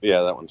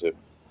 Yeah, that one too.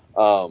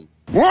 What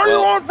do you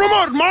want from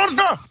us,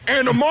 Martha?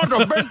 And the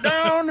Martha bent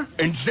down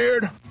and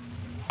said,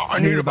 I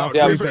need about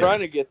Yeah, I free was 50. trying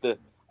to get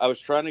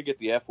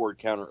the F word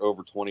counter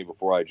over 20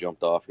 before I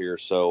jumped off here.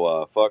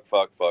 So fuck.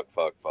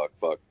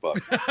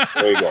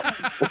 There you go.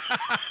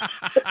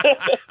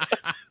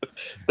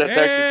 That's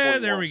actually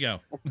 21. There we go.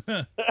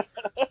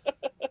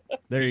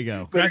 There you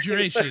go.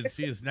 Congratulations.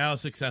 He is now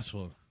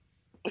successful.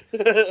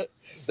 I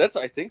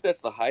think that's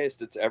the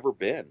highest it's ever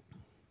been.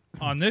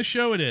 On this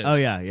show, it is. Oh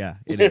yeah,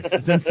 it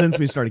is. since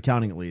we started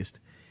counting, at least.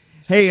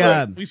 Hey,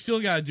 Right. We still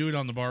got to do it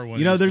on the bar one.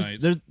 you know, of these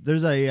nights.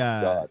 there's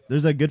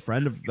a good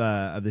friend of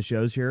the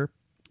shows here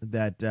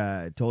that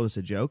told us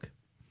a joke,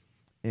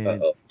 and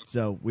Uh-oh.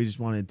 so we just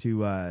wanted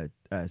to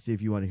see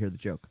if you want to hear the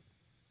joke.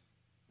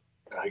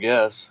 I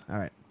guess. All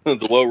right, The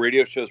low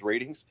radio show's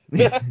ratings.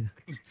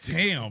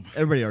 Damn.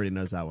 everybody already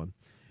knows that one.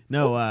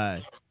 No,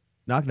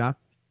 knock knock,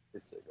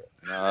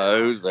 No,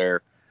 who's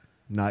there?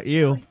 not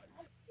you.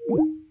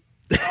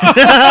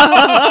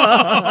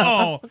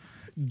 Oh,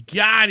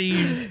 got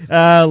him.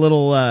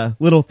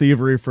 Little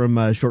thievery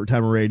from Short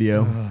Time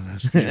Radio. Oh,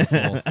 that's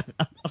beautiful.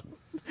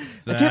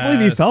 I can't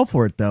believe he fell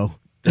for it though.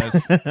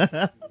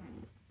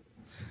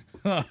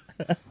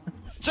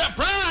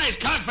 Surprise,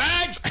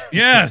 cutfags!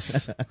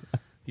 Yes.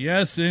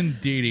 Yes,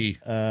 indeedy.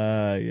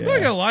 Yeah. I'm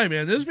not gonna lie,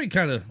 man. This has been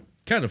kind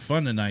of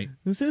fun tonight.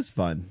 This is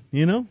fun,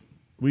 you know.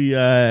 We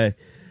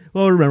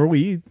remember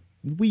we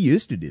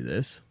used to do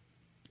this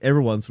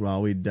every once in a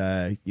while. We'd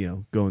go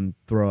and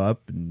throw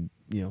up and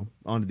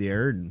onto the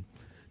air and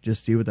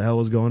just see what the hell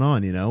was going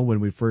on. You know, when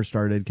we first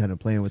started kind of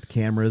playing with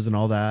cameras and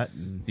all that.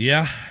 And,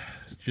 Yeah,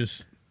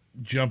 just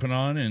jumping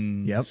on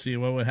and Yep. see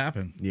what would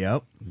happen.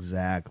 yep,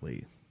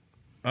 exactly.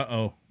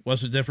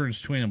 What's the difference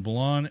between a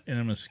blonde and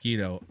a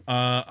mosquito?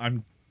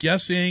 I'm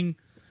guessing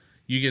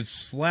you could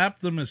slap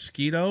the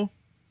mosquito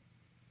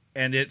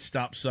and it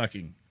stops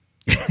sucking.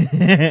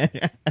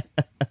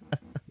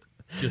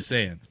 Just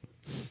saying.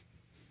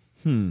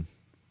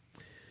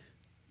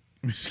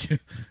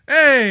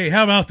 Hey,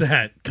 how about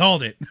that?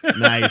 Called it.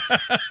 Nice.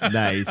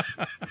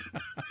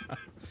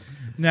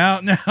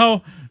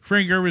 Now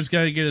Frank Gerber's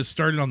got to get us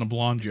started on the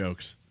blonde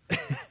jokes.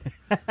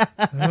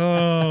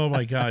 Oh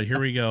my God, here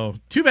we go.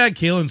 Too bad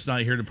Kaylin's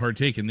not here to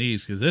partake in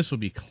these because this would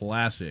be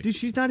classic. Dude,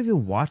 she's not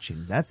even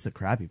watching. That's the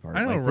crappy part.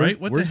 I know, Like, right?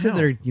 What we're the sitting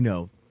hell?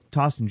 there,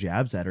 tossing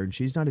jabs at her, and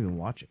she's not even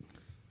watching.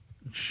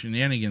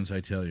 Shenanigans, I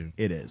tell you.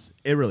 It is.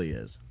 It really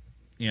is.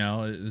 You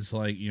know, it's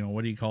like,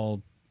 what do you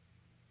call,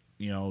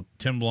 10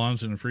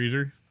 blondes in a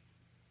freezer?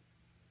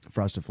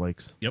 Frosted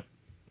Flakes. Yep.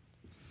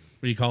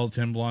 What do you call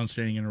 10 blondes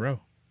standing in a row?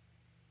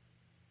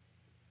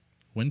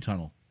 Wind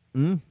tunnel.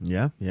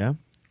 Yeah.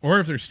 Or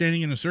if they're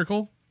standing in a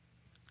circle,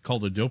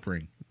 called a dope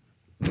ring.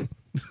 What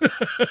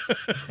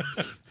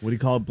do you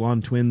call it?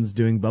 Blonde twins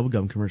doing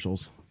bubblegum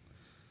commercials?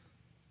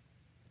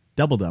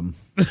 Double dumb.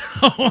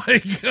 Oh my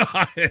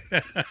God.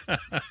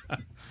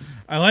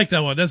 I like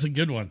that one. That's a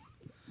good one.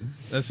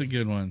 That's a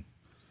good one.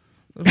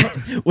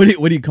 What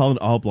do you call an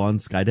all blonde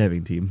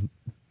skydiving team?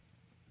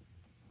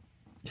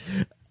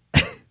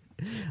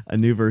 A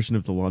new version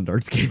of the lawn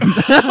darts game.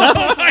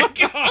 Oh my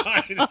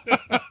God.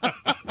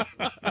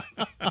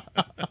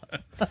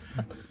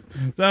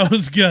 That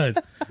was good.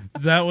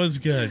 That was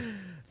good.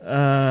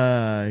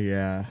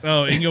 Yeah.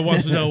 Oh, Inga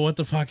wants to know what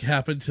the fuck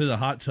happened to the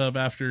hot tub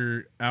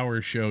after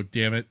our show,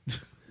 damn it.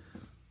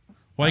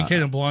 Why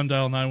can't a blonde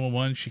dial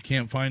 911? She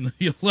can't find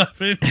the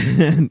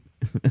 11.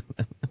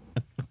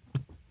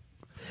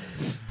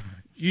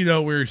 You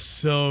know we're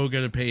so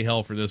gonna pay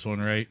hell for this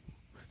one, right?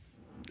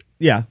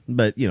 Yeah,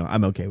 but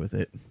I'm okay with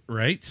it.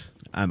 Right?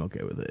 I'm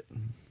okay with it.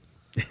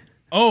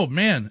 Oh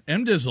man,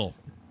 M Dizzle.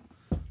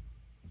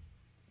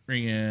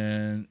 Bring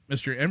in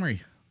Mr.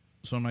 Emery.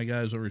 Some of my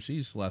guys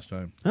overseas last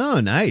time. Oh,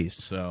 nice.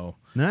 So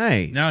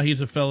Nice. now he's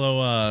a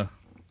fellow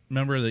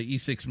member of the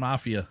E6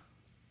 Mafia.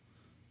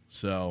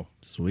 So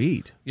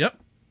Sweet. yep.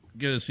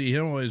 Good to see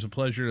him. Always a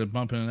pleasure to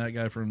bump into that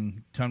guy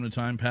from time to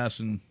time,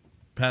 passing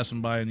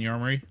by in the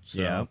armory. So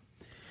Yeah.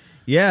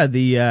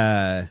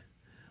 Yeah,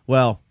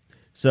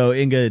 so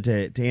Inga,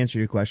 to answer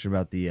your question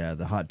about the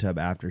hot tub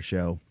after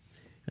show,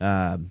 we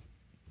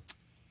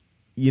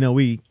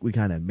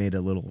kind of made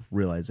a little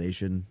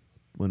realization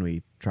when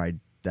we tried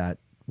that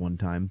one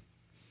time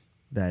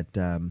that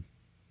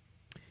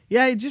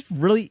it just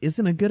really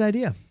isn't a good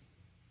idea.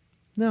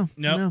 No.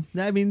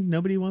 I mean,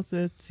 nobody wants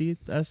to see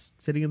us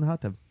sitting in the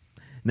hot tub.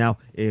 Now,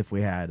 if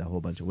we had a whole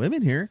bunch of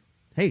women here,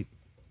 hey,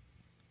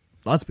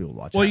 lots of people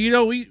watch. Well,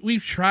 that.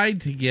 we've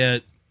tried to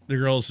get the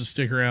girls to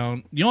stick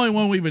around. The only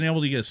one we've been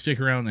able to get to stick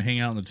around and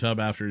hang out in the tub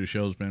after the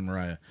show has been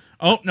Mariah.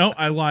 Oh no,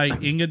 I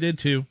lied. Inga did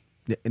too.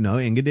 No,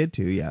 Inga did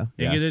too. Yeah,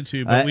 Inga did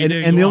too. But we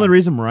didn't and the go only on.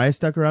 reason Mariah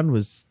stuck around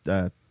was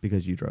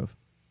because you drove.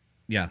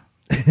 Yeah,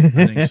 I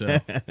think so.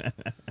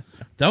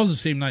 That was the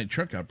same night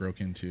truck got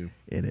broke into.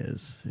 It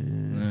is.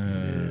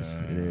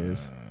 It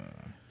is.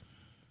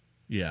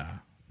 Yeah,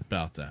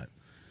 about that.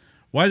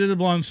 Why did the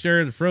blonde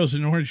stare at the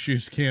frozen orange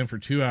juice can for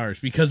 2 hours?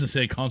 Because it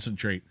said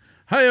concentrate.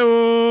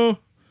 Hi-oh!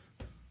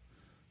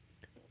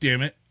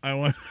 Damn it. I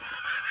want.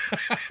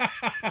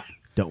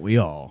 Don't we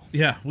all?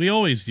 Yeah, we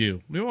always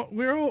do.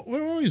 We're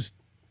always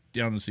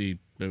down to see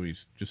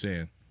movies. Just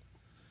saying.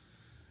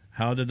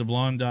 How did the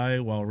blonde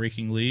die while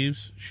raking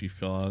leaves? She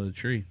fell out of the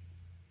tree.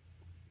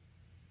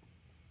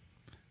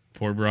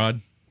 Poor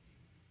broad.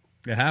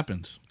 It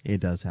happens. It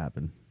does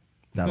happen.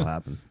 That'll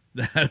happen.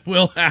 That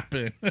will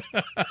happen.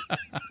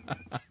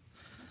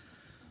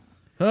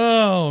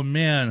 Oh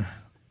man.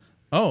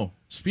 Oh,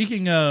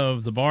 speaking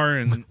of the bar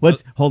and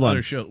Hold on.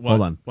 other show,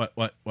 Hold on. What?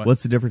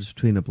 What's the difference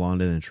between a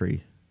blonde and a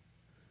tree?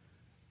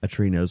 A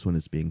tree knows when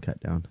it's being cut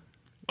down.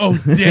 Oh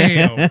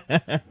damn.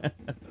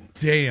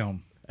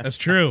 Damn. That's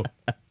true.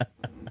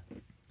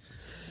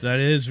 That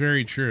is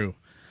very true.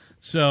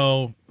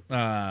 So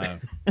yeah.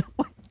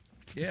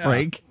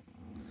 Frank.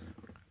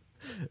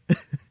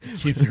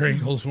 Keep their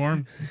ankles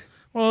warm.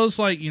 Well, it's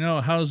like,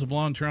 how does a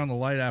blonde turn on the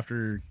light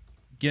after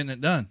getting it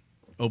done?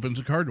 Opens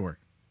a car door.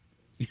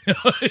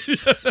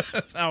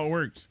 That's how it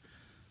works.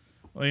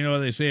 Well, you know what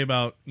they say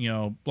about,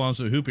 blondes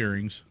with hoop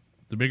earrings.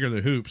 The bigger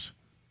the hoops.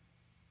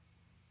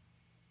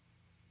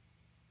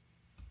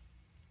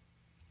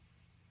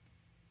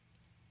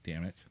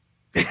 Damn it.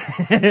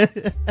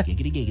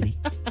 Giggity, giggity,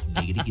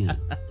 giggity, goo.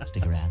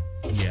 Stick around.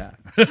 Yeah.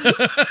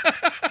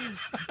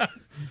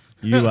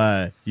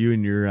 You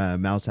and your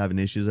mouse having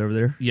issues over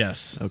there?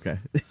 Yes. Okay.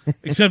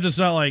 Except it's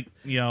not like,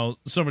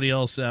 somebody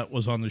else that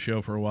was on the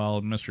show for a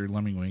while, Mr.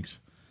 Lemmingwinks.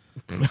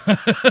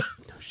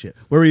 Shit.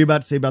 What were you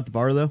about to say about the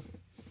bar, though?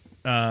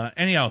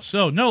 Anyhow,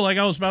 so, no, like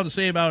I was about to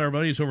say about our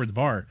buddies over at the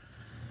bar.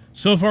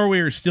 So far,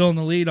 we are still in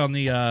the lead on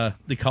the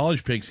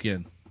college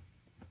pigskin.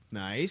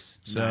 Nice.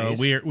 So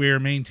we are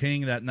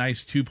maintaining that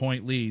nice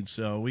 2-point lead.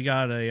 So we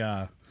got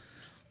a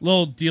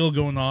little deal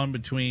going on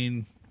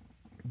between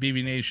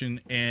BB Nation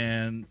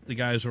and the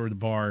guys over at the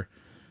bar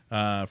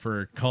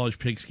for college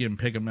pigskin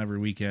pick'em every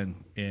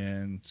weekend.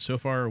 And so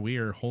far, we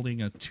are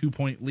holding a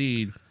 2-point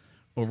lead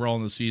overall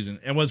in the season.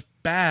 And what's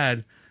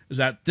bad is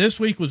that this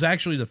week was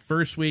actually the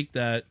first week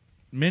that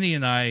Minnie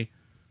and I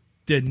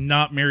did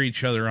not marry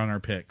each other on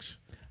our picks.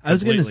 I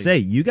was going to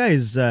Completely.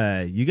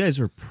 say you guys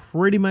were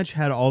pretty much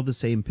had all the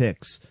same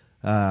picks,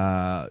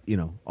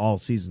 all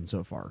season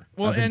so far.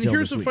 Well, up and until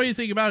here's this the week. funny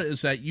thing about it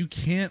is that you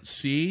can't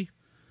see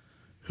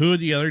who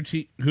the other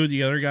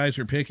guys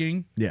are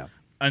picking Yeah.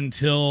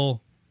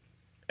 until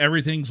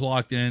everything's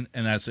locked in,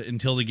 and that's it,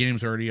 until the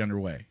game's already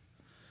underway.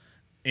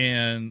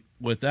 And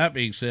with that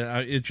being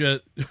said, you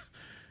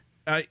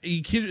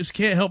just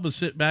can't help but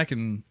sit back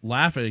and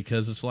laugh at it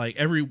because it's like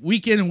every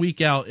week in and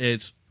week out,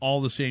 it's all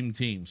the same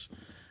teams.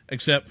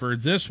 Except for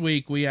this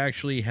week, we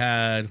actually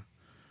had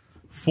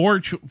four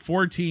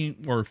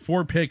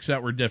picks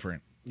that were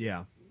different.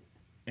 Yeah.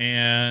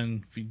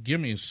 And if you give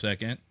me a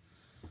second,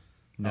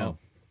 No.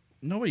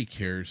 nobody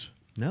cares.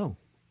 No.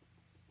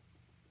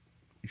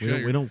 You We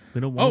sure don't.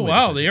 We don't. Want Oh to wait a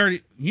wow, second. they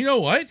already. You know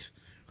what?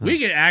 We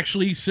can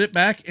actually sit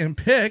back and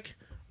pick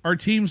our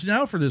teams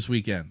now for this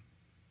weekend.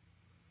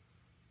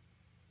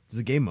 Is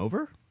the game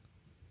over?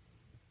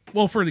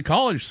 Well, for the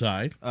college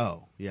side,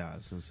 Oh, yeah. I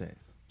was gonna say.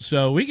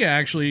 so we can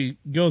actually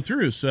go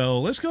through. So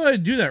let's go ahead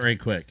and do that right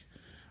quick.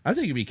 I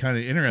think it'd be kind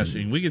of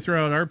interesting. We could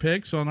throw out our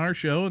picks on our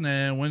show, and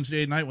then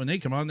Wednesday night when they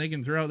come on, they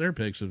can throw out their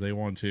picks if they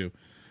want to.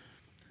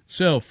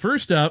 So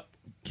first up,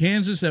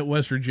 Kansas at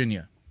West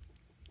Virginia.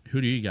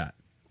 Who do you got?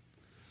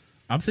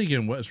 I'm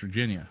thinking West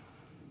Virginia.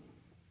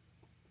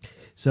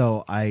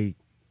 So I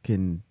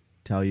can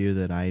tell you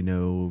that I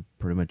know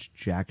pretty much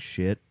jack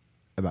shit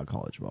about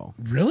college ball.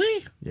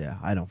 Really? Yeah,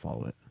 I don't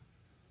follow it.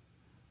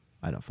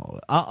 I don't follow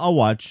it. I'll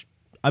watch.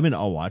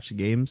 I'll watch the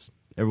games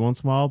every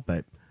once in a while,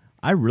 but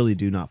I really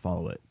do not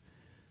follow it.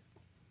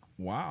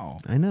 Wow.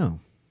 I know.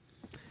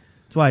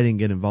 That's why I didn't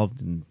get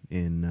involved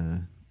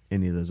in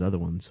any of those other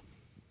ones.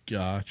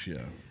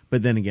 Gotcha.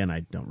 But then again,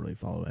 I don't really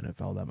follow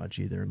NFL that much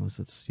either, unless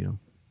it's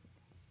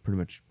pretty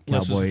much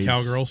Unless it's Cowboys. the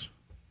Cowgirls.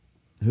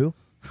 Who?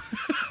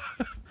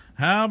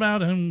 How about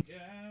them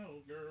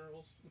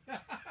Cowgirls?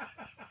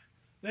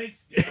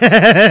 Thanks, Dave.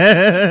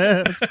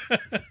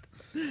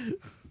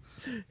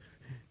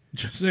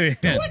 Just saying.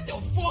 What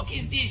the fuck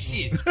is this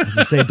shit? I was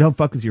to say, don't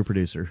fuck with your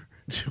producer.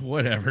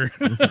 Whatever.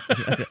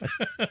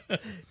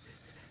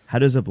 How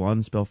does a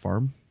blonde spell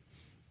farm?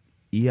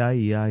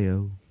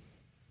 E-I-E-I-O.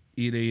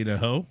 Eat a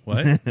hoe.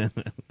 What?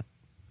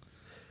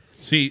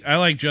 See, I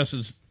like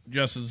Justin's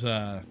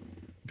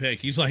pick.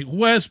 He's like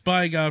West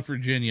Bygone,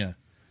 Virginia.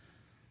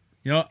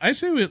 I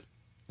say we.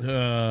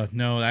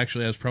 No,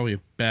 actually, that's probably a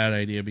bad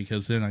idea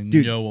because then I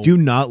Dude, know. do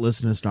not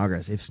listen to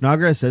Snodgrass. If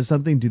Snodgrass says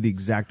something, do the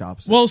exact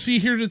opposite. Well, see,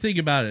 here's the thing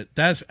about it.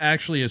 That's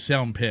actually a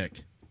sound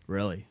pick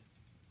Really?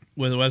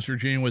 with West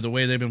Virginia with the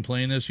way they've been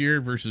playing this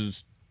year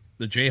versus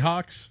the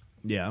Jayhawks.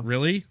 Yeah.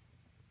 Really?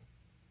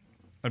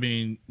 I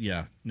mean,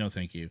 yeah. No,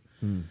 thank you.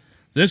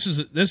 This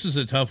is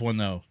a tough one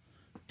though.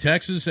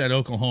 Texas at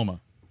Oklahoma.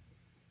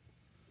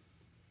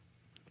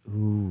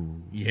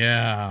 Ooh.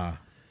 Yeah.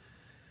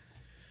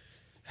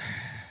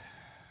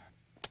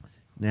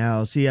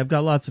 Now, see, I've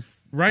got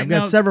Right I've got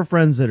now- several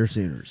friends that are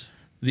Sooners.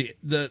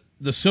 The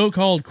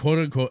so-called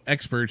quote-unquote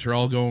experts are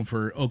all going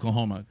for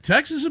Oklahoma.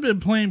 Texas have been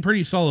playing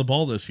pretty solid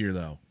ball this year,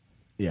 though.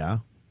 Yeah.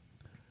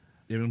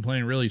 They've been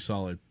playing really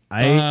solid.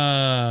 I-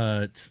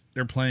 But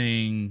they're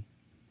playing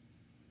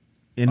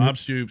In, Bob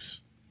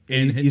Stoops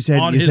you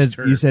on said his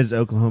turf. you said it's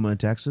Oklahoma and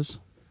Texas?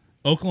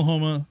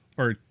 Oklahoma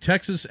or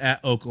Texas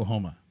at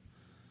Oklahoma.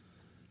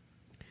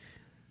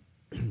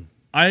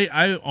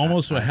 I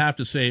almost would have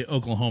to say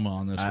Oklahoma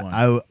on this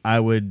one.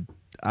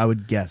 I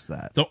would guess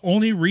that. The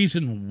only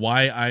reason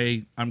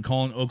why I'm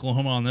calling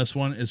Oklahoma on this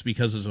one is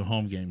because it's a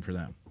home game for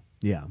them.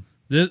 Yeah.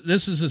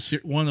 This is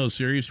one of those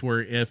series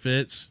where if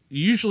it's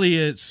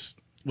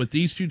with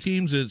these two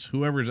teams, it's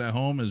whoever's at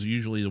home is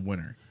usually the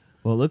winner.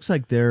 Well, it looks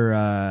like they're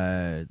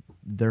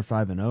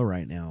 5-0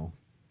 right now.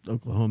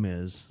 Oklahoma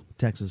is.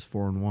 Texas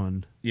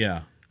 4-1.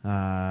 Yeah.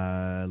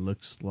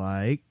 Looks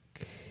like,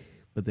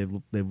 but they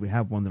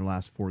have won their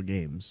last 4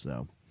 games.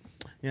 So,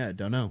 yeah, I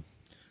don't know.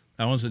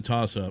 That one's a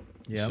toss-up.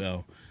 Yep.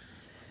 So,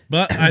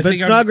 but I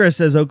think Snodgrass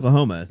says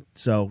Oklahoma.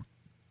 So,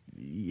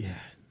 yeah.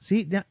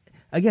 See, now,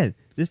 again,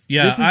 this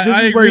Yeah, this is I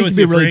where agree you with can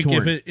you, be really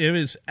Frank. torn. If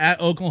it's at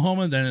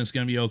Oklahoma, then it's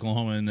going to be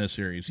Oklahoma in this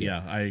series.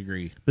 Yeah, I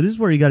agree. But this is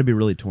where you got to be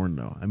really torn,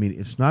 though. I mean,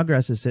 if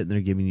Snodgrass is sitting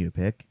there giving you a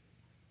pick,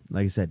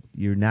 like I said,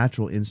 your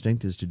natural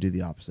instinct is to do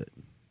the opposite.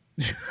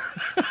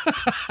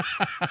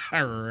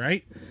 All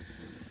right.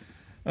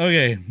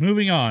 Okay,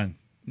 moving on.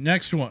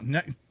 Next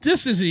one.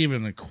 This isn't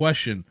even a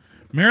question.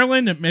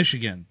 Maryland at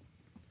Michigan.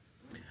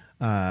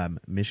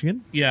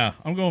 Michigan? Yeah,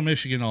 I'm going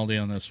Michigan all day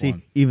on this See,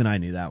 one. even I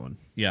knew that one.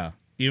 Yeah,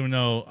 even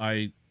though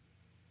I'm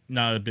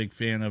not a big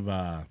fan of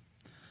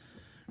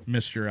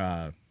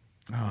Mr.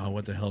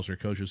 What the hell's their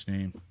coach's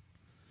name?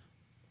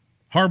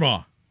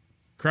 Harbaugh.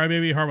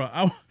 Crybaby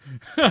Harbaugh.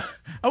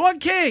 I want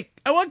cake.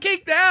 I want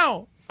cake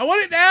now. I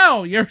want it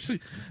now. You ever see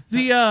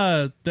the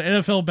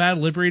NFL bad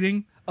lip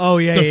reading? Oh,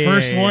 yeah, The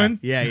first one?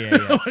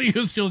 Yeah. When he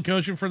was still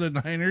coaching for the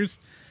Niners.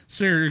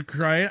 Started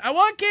crying, I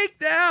want cake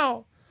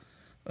now.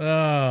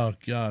 Oh,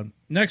 God.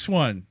 Next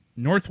one.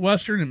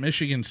 Northwestern and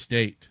Michigan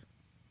State.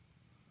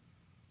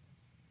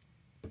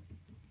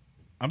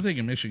 I'm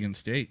thinking Michigan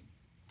State.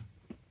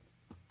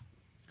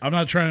 I'm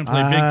not trying to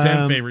play Big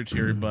Ten favorites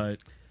here, but I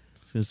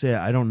was going to say,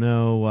 I don't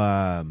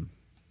know.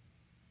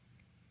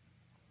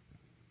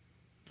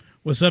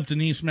 what's up,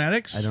 Denise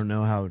Maddox? I don't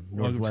know how Welcome to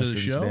the Northwestern's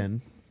show.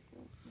 been.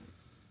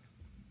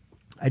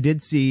 I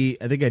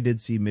think I did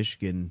see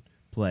Michigan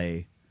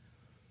play.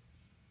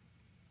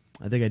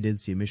 I think I did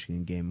see a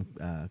Michigan game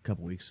a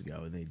couple weeks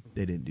ago, and they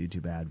didn't do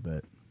too bad,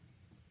 but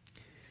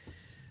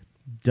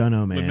don't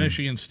know, man. With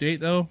Michigan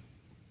State, though,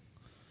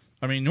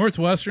 I mean,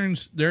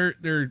 Northwestern's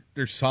they're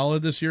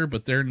solid this year,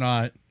 but they're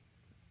not.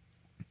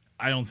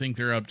 I don't think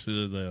they're up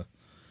to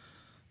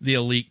the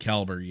elite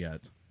caliber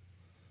yet.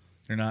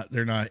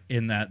 They're not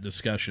in that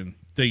discussion.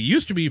 They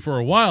used to be for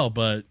a while,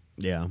 but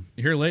Yeah,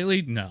 here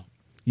lately, no.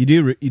 you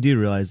do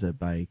realize that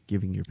by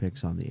giving your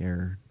picks on the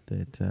air,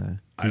 that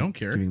I don't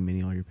care. giving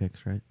Minnie all your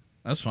picks, right?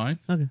 That's fine.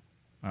 Okay,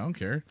 I don't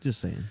care.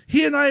 just saying.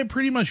 He and I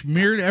pretty much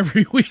mirrored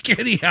every week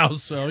anyhow,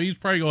 so he's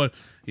probably going,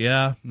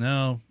 yeah,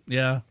 no,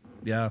 yeah,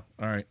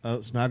 all right.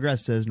 Oh,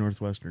 Snodgrass says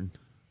Northwestern.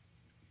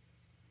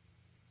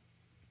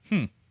 All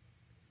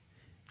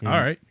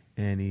And- right.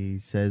 and he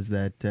says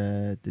that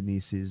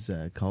Denise is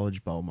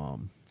college ball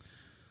mom.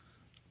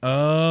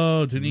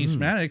 Oh, Denise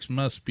Maddox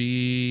must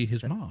be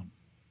his mom.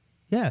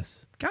 Yes,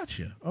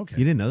 Gotcha. Okay.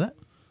 you didn't know that?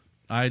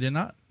 I did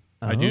not.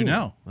 I do Oh.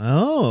 now.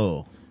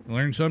 Oh,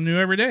 Learn something new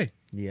every day.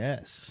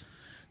 yes.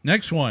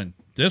 Next one.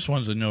 This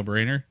one's a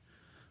no-brainer.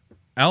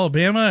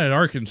 Alabama at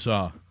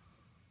Arkansas.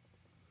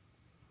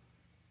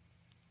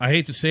 I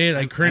hate to say it.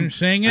 I cringe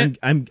saying it.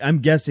 I'm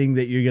guessing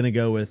that you're gonna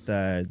go with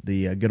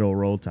the good old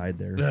Roll Tide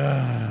there.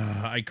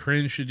 I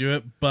cringe to do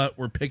it, but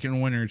we're picking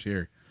winners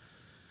here.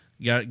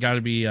 Got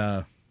to be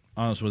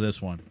honest with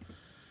this one.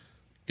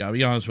 Got to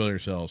be honest with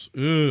ourselves.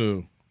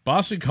 Ooh,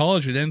 Boston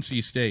College at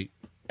NC State.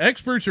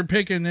 Experts are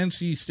picking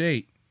NC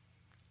State.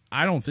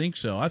 I don't think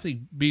so. I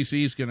think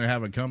BC is going to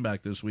have a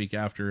comeback this week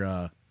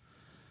after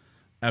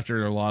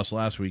their loss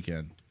last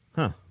weekend.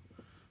 Huh.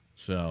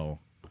 So,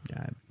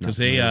 Yeah, because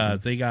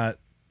they got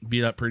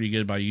beat up pretty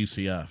good by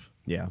UCF.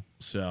 yeah.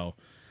 So,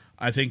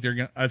 I think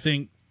I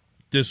think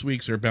this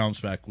week's their bounce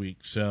back week.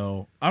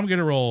 So, I'm going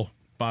to roll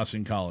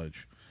Boston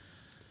College.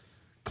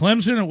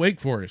 Clemson at Wake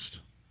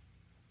Forest.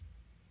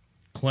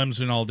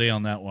 Clemson all day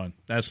on that one.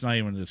 That's not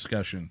even a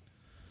discussion.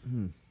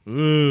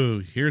 Ooh,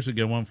 here's a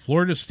good one.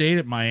 Florida State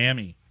at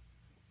Miami.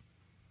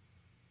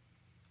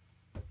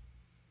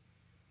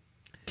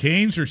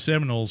 Canes or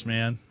Seminoles,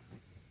 man?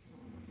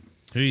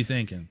 Who are you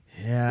thinking?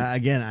 Yeah,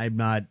 again, I'm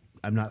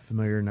not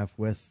familiar enough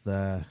with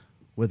either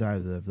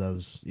of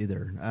those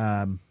either.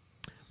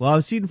 Well,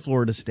 I've seen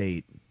Florida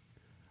State.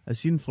 I've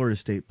seen Florida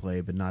State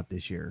play, but not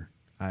this year.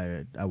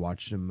 I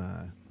watched them.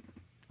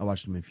 I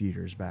watched them a few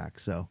years back,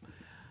 so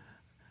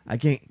I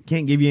can't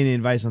give you any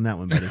advice on that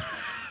one, buddy.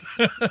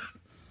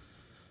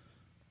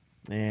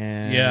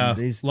 And Yeah,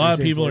 a lot of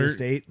people Florida are.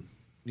 State.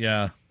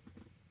 Yeah.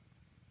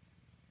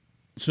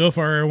 So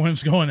far,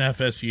 everyone's going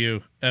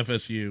FSU.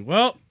 FSU.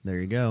 Well, There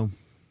you go.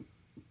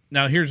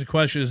 now here's the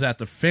question: is that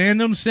the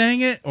fandom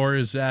saying it, or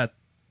is that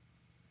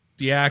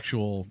the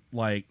actual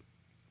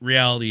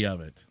reality of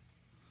it?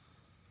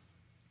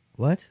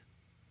 What?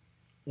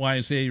 When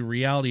I say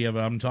reality of it,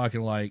 I'm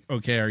talking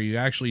okay, are you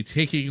actually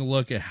taking a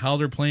look at how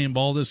they're playing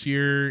ball this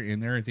year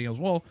and everything else?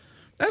 Well,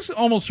 that's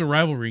almost a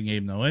rivalry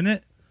game, though, isn't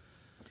it?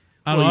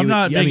 I don't know. I'm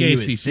not a big you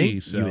ACC, would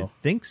think, so you would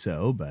think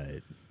so,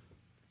 but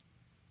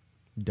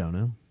don't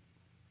know.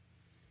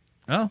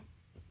 oh,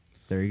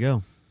 There you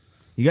go.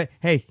 You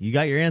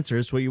got your answer.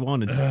 It's what you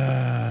wanted.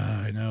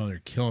 I know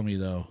they're killing me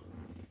though.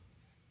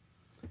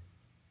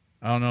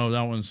 I don't know if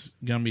that one's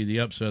gonna be the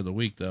upset of the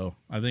week, though.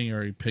 I think you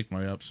already picked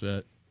my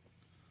upset.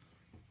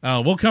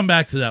 We'll come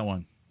back to that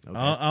one. Okay.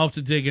 I'll have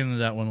to dig into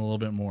that one a little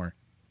bit more.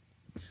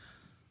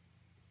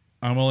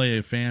 I'm only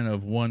a fan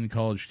of one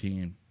college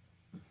team.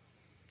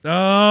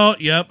 Oh,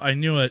 yep, I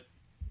knew it.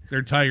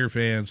 They're Tiger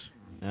fans.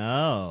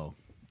 Oh,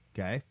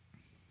 okay.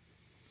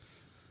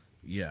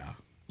 Yeah.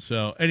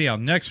 So, anyhow,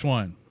 next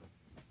one.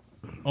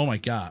 Oh, my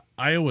God.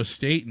 Iowa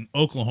State and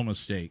Oklahoma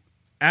State.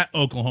 At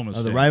Oklahoma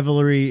State. The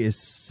rivalry is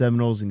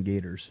Seminoles and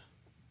Gators.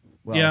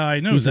 Well, Yeah, I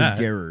know he says that.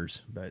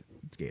 Garrers, but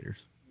it's Gators.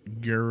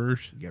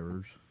 Garrers.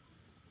 Garrers.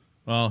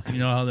 Well, you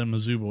know how the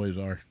Mizzou boys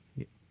are.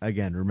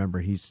 Again, remember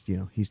he's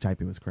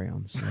typing with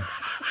crayons.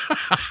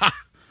 So.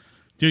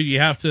 Dude, you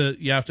have to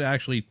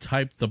actually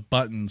type the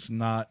buttons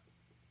not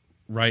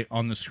right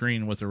on the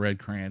screen with a red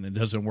crayon. It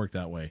doesn't work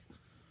that way.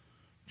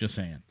 Just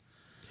saying.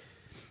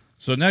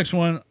 So next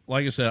one,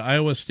 like I said,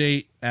 Iowa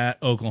State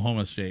at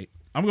Oklahoma State.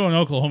 I'm going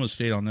Oklahoma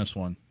State on this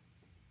one.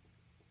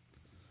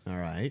 All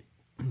right.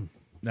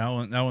 That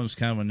one's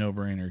kind of a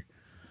no-brainer.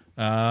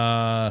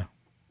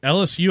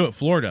 LSU at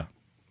Florida.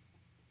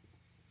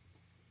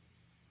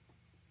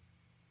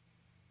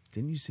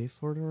 Didn't you say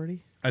Florida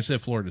already? I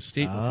said Florida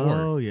State before.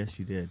 Oh, yes,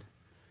 you did.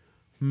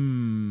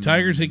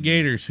 Tigers at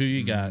Gators. Who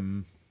you got?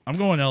 I'm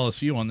going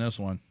LSU on this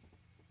one.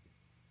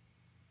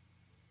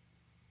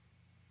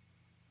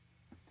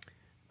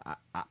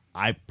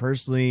 I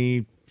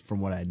personally, from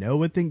what I know,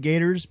 would think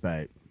Gators,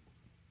 but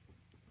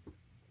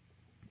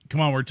Come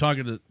on, we're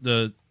talking to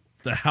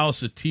the house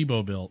that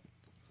Tebow built.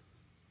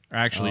 Or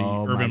actually,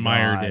 Oh, my Urban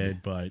Meyer God.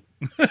 did, but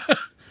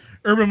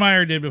Urban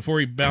Meyer did before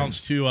he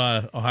bounced to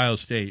Ohio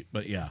State.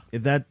 But yeah,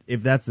 if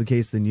that's the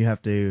case, then you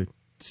have to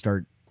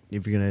start.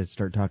 If you're gonna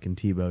start talking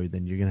Tebow,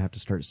 then you're gonna have to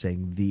start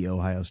saying the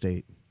Ohio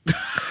State.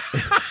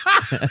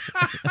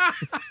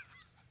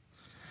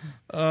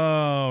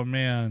 oh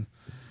man.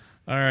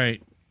 All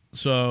right,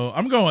 so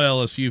I'm going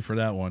LSU for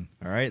that one.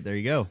 All right, there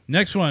you go.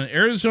 Next one,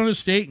 Arizona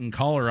State and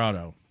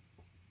Colorado.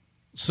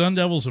 Sun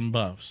Devils and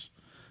Buffs.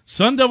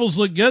 Sun Devils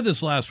look good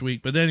this last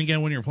week, but then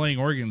again, when you're playing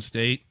Oregon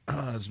State,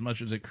 as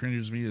much as it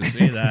cringes me to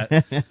say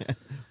that,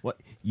 What,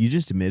 you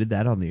just admitted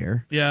that on the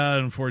air? yeah,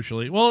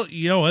 unfortunately. Well,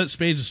 you know what?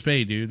 Spade's a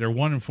spade, dude. They're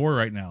 1-4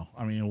 right now.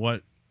 I mean,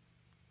 what?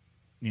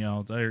 You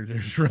know,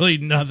 there's really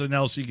nothing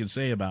else you can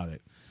say about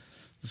it.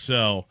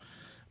 So,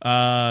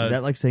 Is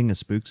that like saying a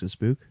spook's a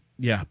spook?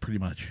 yeah, pretty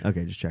much.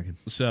 Okay, just checking.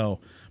 So,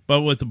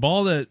 but with the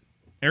ball that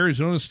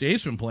Arizona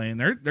State's been playing,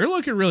 they're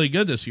looking really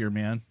good this year,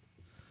 man.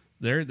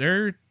 They're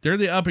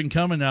the up and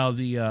coming now of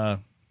the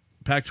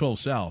Pac-12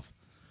 South.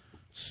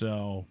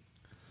 So,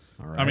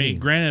 All right. I mean,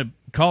 granted,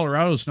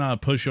 Colorado's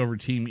not a pushover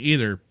team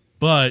either,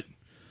 but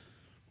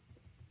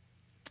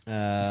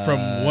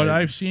from what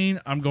I've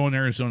seen, I'm going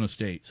Arizona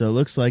State. So it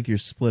looks like you're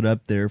split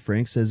up there.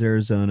 Frank says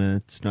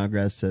Arizona.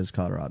 Snodgrass says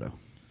Colorado.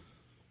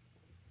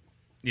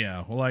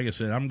 Yeah, well, like I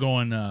said, I'm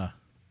going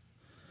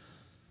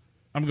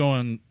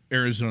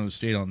Arizona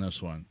State on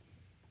this one.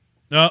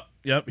 Oh,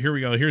 yep, here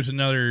we go. Here's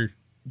another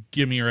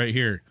give me right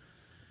here.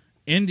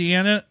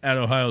 Indiana at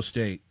Ohio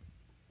State.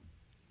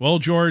 Well,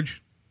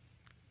 George,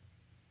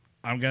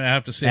 I'm going to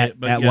have to say At- it.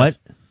 But at yes,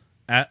 what?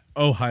 At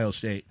Ohio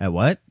State. At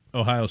what?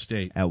 Ohio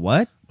State. At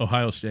what?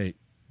 Ohio State.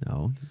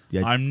 No.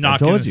 Yeah, I'm I not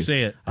told going to you.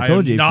 say it. I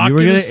told am you. not If you were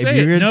going gonna, to say if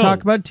you're it. going to No.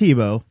 talk about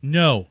Tebow,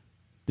 No.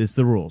 this is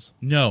the rules.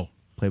 No.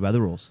 Play by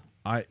the rules.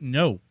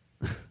 No.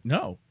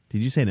 No.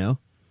 Did you say no?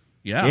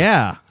 Yeah.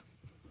 Yeah.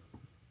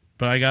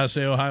 But I got to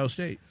say Ohio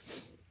State.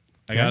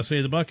 I got to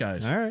say the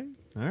Buckeyes. All right.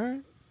 All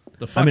right.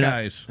 The I mean,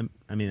 Buckeyes.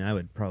 I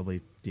would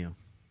probably,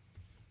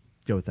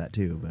 go with that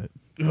too, but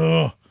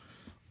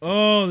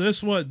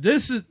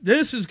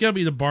This is gonna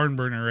be the barn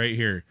burner right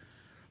here.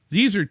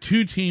 These are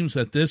two teams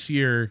that this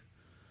year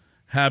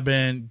have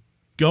been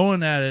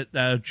going at it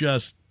that have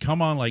just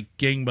come on like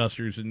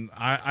gangbusters, and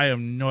I have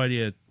no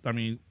idea. I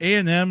mean,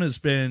 A&M has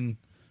been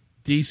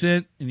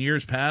decent in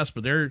years past,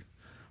 but they're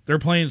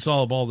playing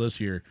solid ball this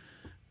year.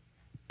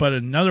 But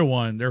another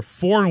one, they're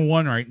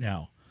 4-1 right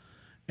now,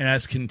 and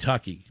that's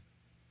Kentucky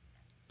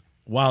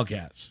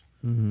Wildcats.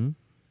 mm-hmm.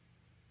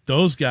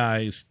 Those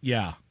guys,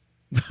 yeah.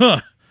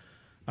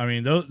 I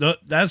mean,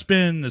 that's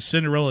been the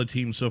Cinderella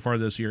team so far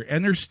this year,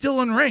 and they're still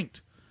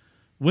unranked,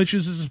 which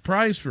is a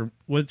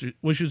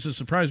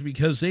surprise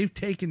because they've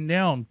taken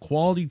down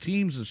quality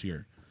teams this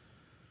year.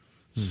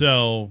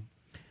 So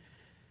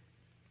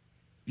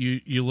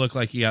you look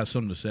like you got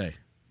something to say.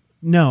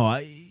 No,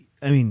 I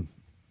mean,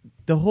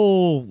 the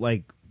whole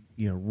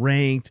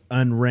ranked,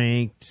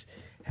 unranked,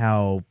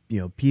 how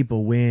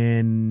people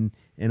win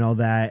and all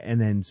that, and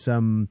then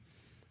some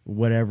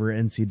whatever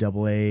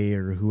NCAA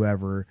or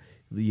whoever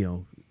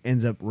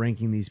ends up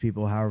ranking these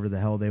people however the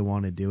hell they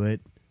want to do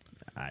it.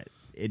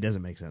 It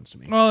doesn't make sense to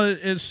me. Well,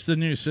 it's the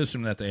new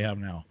system that they have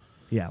now.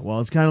 Yeah, well,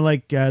 it's kind of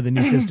like the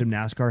new system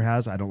NASCAR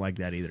has. I don't like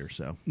that either.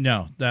 So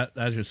No, that's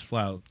just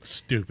flat out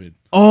stupid.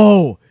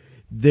 oh,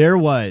 there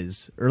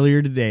was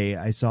earlier today.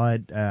 I saw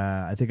it.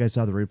 I think I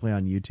saw the replay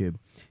on YouTube.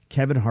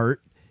 Kevin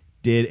Hart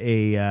did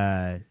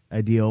a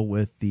deal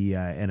with the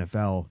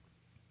NFL.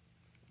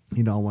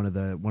 One of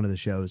the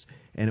shows,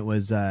 and it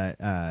was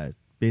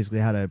basically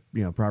how to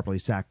properly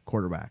sack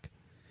quarterback.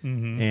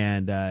 Mm-hmm.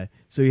 And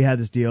so he had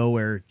this deal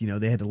where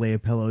they had to lay a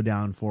pillow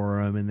down for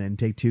him, and then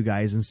take two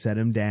guys and set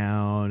him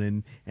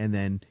down, and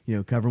then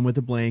cover him with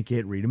a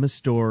blanket, read him a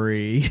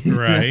story,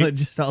 Right?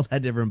 Just all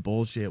that different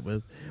bullshit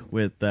with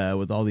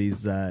all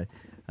these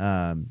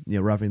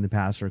roughing the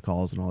passer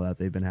calls and all that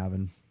they've been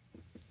having.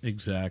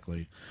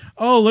 Exactly.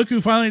 Oh, look who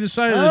finally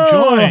decided to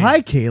Oh, join.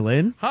 hi,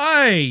 Kaylin.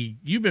 Hi.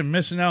 You've been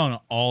missing out on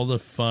all the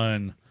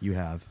fun. You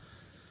have.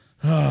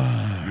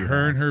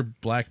 Her and her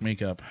black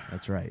makeup.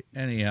 That's right.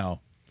 Anyhow.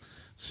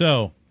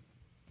 So,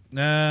 SMU,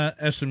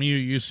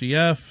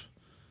 UCF.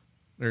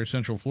 They're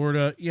Central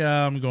Florida.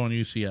 Yeah, I'm going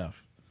UCF.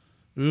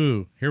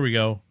 Ooh, here we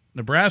go.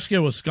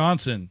 Nebraska,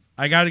 Wisconsin.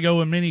 I got to go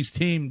with Minnie's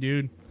team,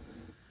 dude.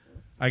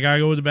 I got to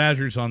go with the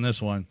Badgers on this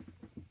one.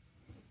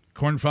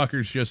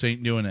 Cornfuckers just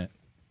ain't doing it.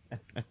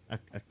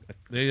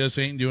 They just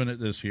ain't doing it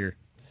this year.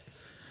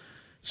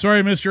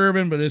 Sorry, Mr.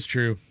 Urban, but it's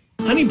true.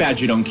 Honey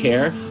Badger don't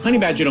care. Honey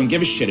Badger don't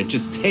give a shit. It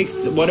just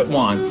takes what it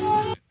wants.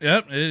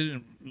 Yep,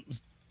 it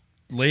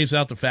lays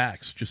out the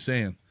facts. Just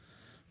saying.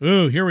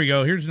 Ooh, here we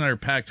go. Here's another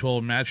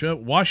Pac-12 matchup.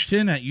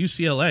 Washington at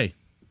UCLA.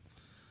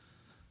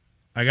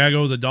 I got to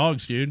go with the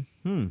Dogs, dude.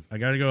 I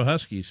got to go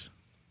Huskies.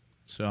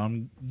 So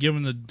I'm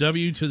giving the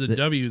W to the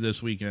W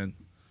this weekend.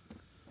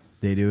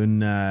 They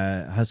doing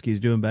Huskies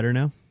doing better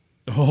now?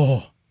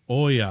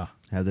 Oh yeah.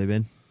 Have they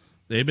been?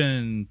 They've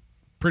been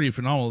pretty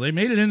phenomenal. They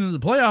made it into the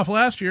playoff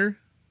last year.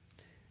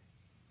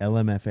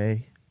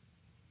 LMFA.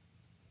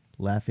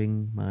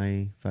 Laughing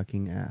my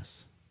fucking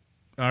ass.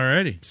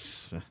 Alrighty.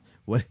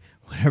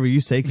 Whatever you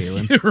say,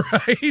 Kaylin.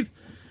 Right?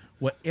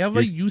 Whatever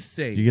you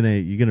say.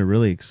 You're gonna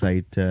really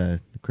excite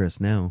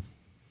Chris now.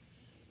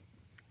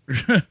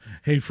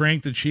 Hey,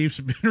 Frank, the Chiefs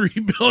have been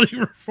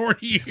rebuilding for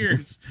 40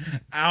 years.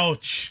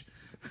 Ouch.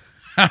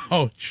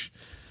 Ouch.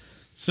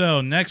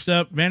 So, next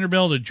up,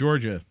 Vanderbilt at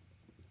Georgia.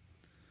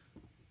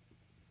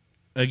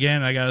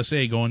 Again, I got to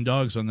say, going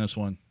Dogs on this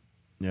one.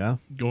 Yeah.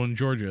 Going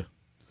Georgia.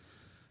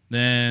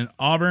 Then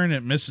Auburn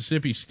at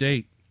Mississippi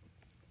State.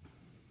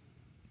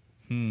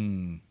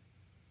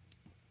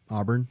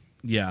 Auburn.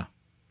 Yeah,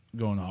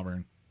 going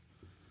Auburn.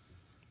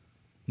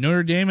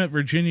 Notre Dame at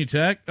Virginia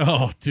Tech.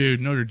 Oh,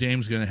 dude, Notre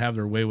Dame's going to have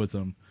their way with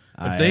them.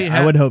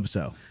 I would hope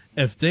so.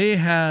 If they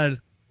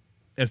have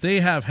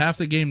half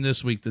the game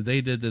this week that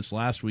they did this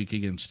last week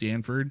against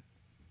Stanford,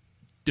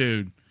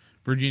 dude,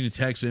 Virginia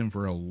Tech's in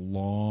for a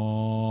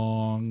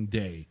long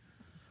day.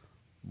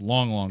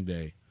 Long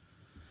day.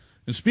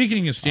 And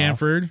speaking of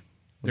Stanford,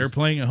 they're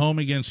playing at home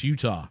against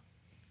Utah.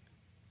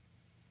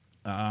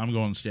 I'm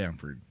going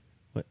Stanford.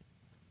 What?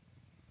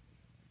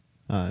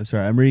 I'm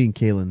sorry. I'm reading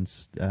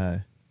Kaylin's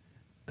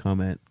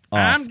comment.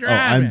 I'm off. driving.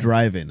 Oh, I'm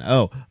driving.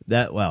 Oh,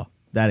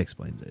 that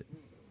explains it.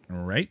 All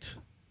right.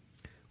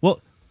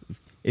 Well,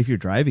 if you're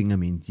driving, I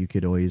mean, you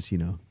could always,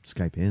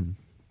 Skype in.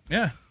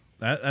 Yeah,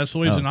 that's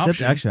always an except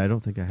option. Actually, I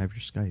don't think I have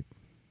your Skype.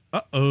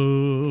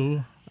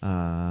 Uh-oh.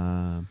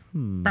 I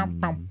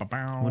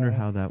Bow. wonder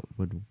how that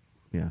would.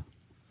 Yeah.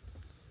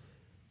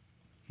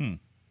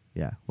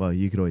 Yeah. Well,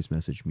 you could always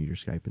message me your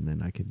Skype, and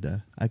then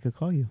I could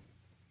call you.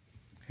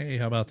 Hey,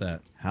 how about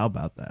that? How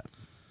about that?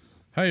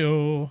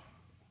 Hi-yo.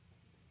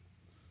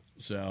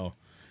 So,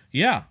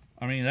 yeah.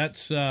 I mean,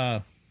 that's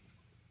the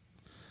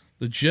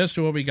gist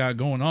of what we got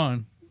going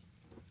on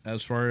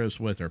as far as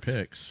with our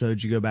picks. So,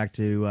 did you go back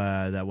to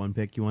that one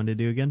pick you wanted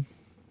to do again?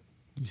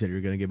 You said you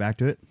were going to get back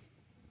to it.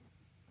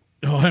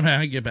 Oh, I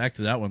might get back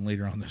to that one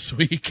later on this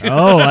week.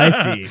 Oh,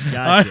 I see.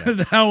 Gotcha.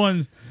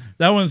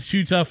 That one's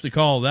too tough to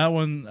call. That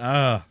one's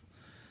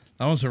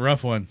a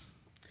rough one.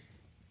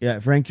 Yeah,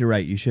 Frank, you're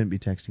right. You shouldn't be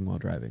texting while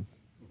driving.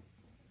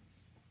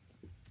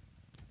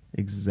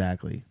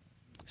 Exactly.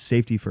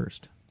 Safety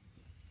first.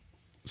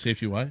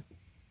 Safety what?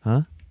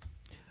 Huh?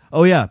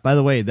 Oh, yeah. By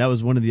the way, that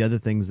was one of the other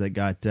things that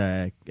got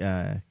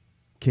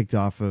kicked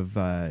off of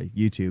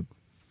YouTube.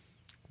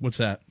 What's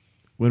that?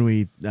 When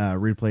we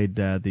replayed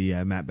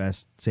the Matt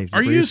Best safety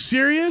Are brief. you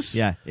serious?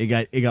 Yeah, it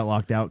got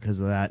locked out because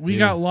of that. We too.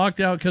 got locked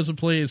out because of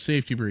playing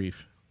safety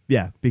brief.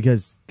 Yeah,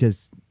 because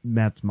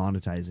Matt's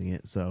monetizing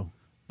it, so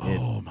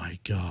Oh my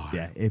god!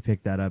 yeah, it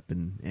picked that up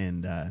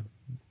and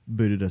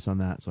booted us on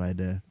that, so I had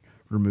to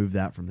remove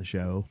that from the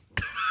show.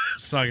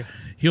 So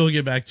he'll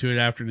get back to it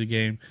after the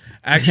game.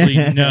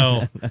 Actually,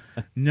 no,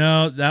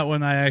 that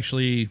one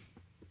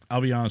I'll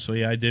be honest with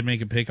you, I did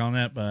make a pick on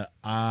that, but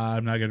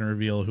I'm not going to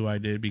reveal who I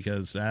did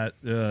because that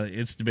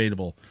it's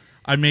debatable.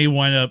 I may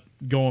wind up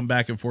going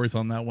back and forth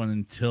on that one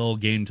until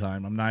game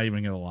time. I'm not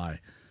even going to lie.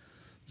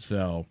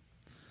 So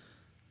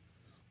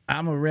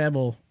I'm a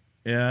rebel.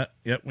 Yeah,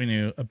 yep, we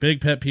knew. A big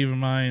pet peeve of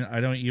mine,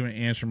 I don't even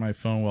answer my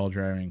phone while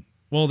driving.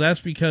 Well,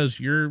 that's because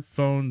your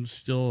phone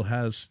still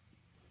has,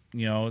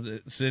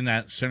 it's in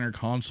that center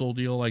console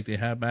deal like they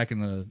had back in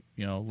the,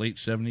 late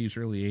 70s,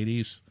 early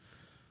 80s.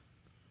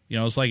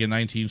 It's like a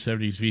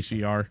 1970s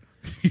VCR.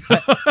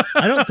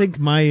 I don't think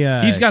my...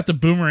 He's got the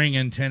boomerang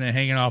antenna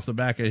hanging off the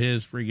back of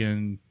his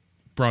friggin'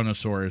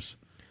 Brontosaurus.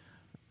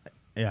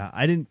 Yeah,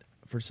 I didn't...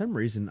 For some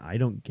reason, I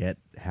don't get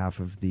half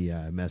of the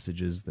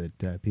messages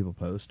that people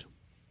post.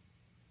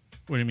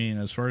 What do you mean,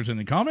 as far as in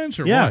the comments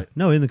or Yeah, what?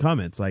 no, in the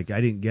comments. Like,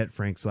 I didn't get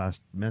Frank's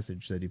last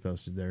message that he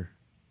posted there.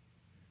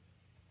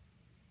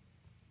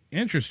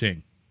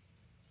 Interesting.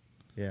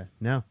 Yeah,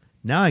 now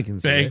I can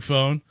see Bag it.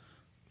 phone.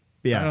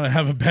 I Yeah, don't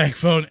have a bag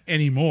phone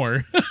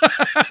anymore.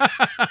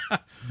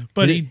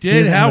 But he doesn't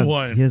did have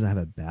one. He doesn't have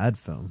a bad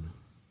phone.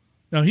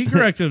 No, he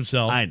corrected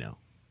himself. I know,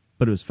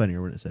 but it was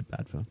funnier when it said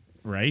bad phone.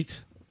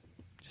 Right?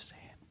 Just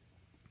saying.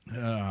 These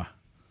are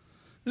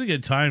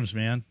good times,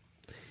 man.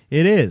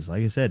 It is.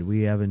 Like I said,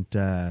 we haven't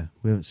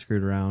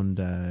screwed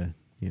around,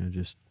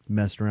 just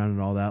messed around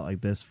and all that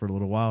like this for a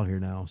little while here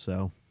now.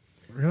 So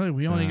Really?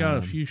 We only got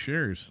a few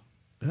shares.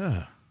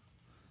 Ugh.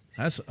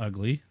 That's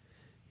ugly.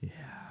 yeah,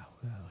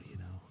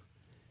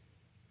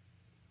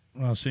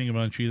 Well, seeing a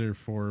bunch either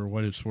for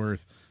what it's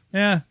worth.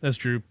 Yeah, that's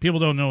true. People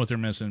don't know what they're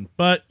missing.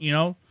 But, you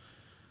want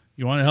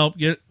to help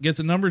get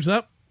the numbers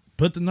up,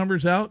 put the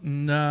numbers out,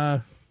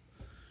 and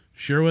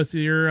share with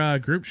your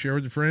group, share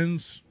with your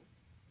friends,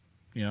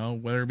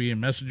 whether it be in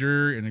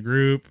Messenger, in a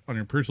group, on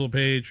your personal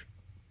page.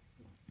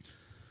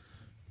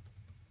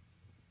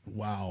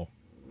 Wow.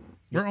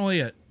 We're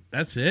only at,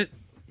 that's it?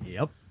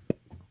 Yep.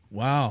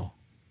 Wow.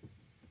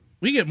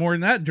 We get more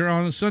than that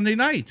on a Sunday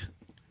night.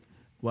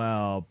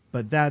 Well,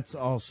 but that's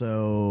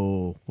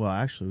also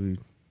actually,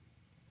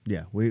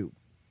 the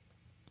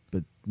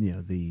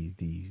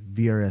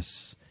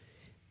VRS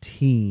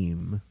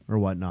team or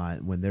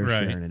whatnot when they're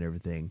Right. sharing and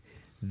everything,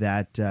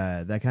 that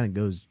kind of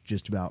goes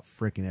just about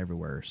frickin'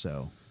 everywhere.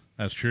 So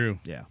That's true.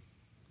 yeah,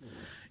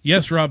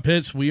 Yes, Rob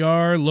Pitts, we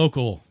are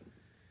local.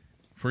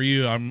 For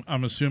you, I'm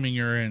assuming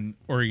you're in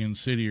Oregon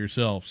City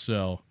yourself,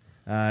 so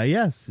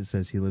yes, it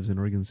says he lives in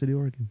Oregon City,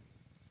 Oregon.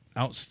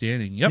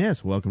 outstanding. Yep.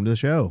 Yes, welcome to the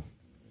show.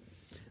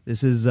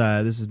 This is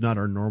not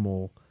our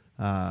normal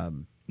Not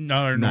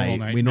our normal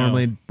night. We no.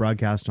 normally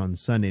broadcast on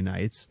Sunday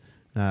nights,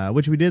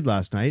 which we did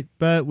last night,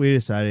 but we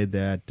decided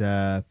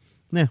that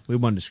we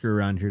wanted to screw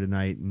around here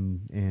tonight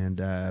and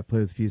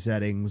play with a few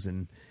settings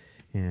and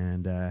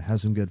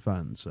have some good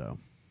fun. So,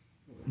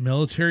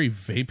 Military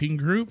vaping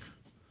group?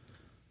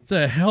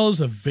 The hell is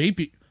a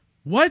vaping?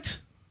 What?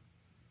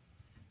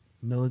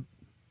 I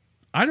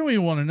don't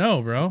even want to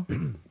know, bro.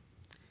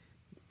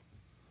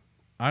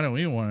 I don't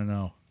even want to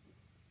know.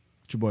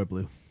 it's your boy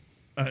Blue.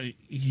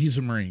 He's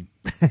a Marine.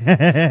 I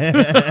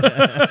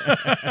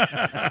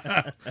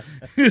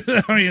mean,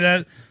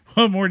 that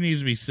what more needs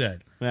to be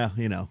said? Well,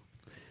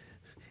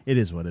 it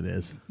is what it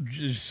is.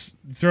 Just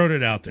throwing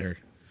it out there.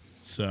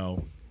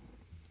 So,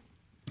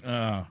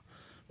 well,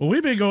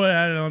 we've been going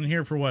at it on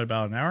here for what,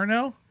 about an hour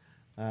now?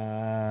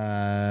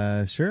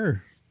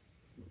 Sure.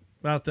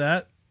 About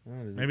that?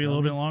 Does it Maybe a tell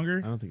little me? bit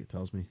longer? I don't think it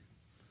tells me.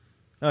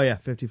 Oh yeah,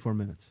 54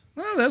 minutes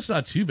Well, that's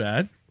not too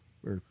bad.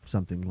 or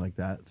something like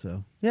that.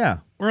 So yeah,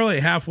 We're only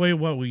halfway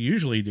what we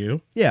usually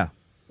do. yeah,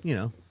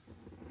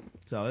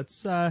 So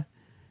it's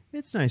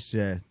nice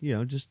to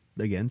just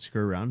again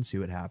screw around and see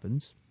what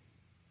happens.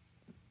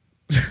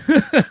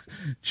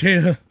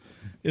 Jada,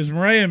 is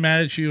Mariah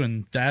mad at you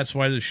and that's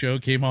why the show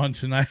came on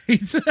tonight?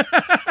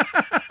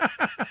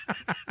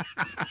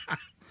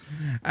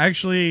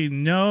 Actually,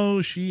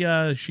 no,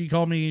 she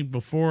called me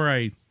before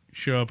I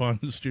show up on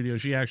the studio.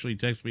 She actually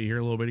texted me here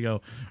a little bit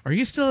ago. Are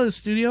you still at the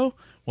studio?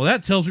 Well,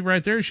 that tells me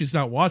right there she's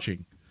not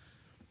watching.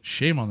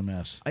 Shame on the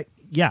mess.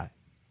 Yeah,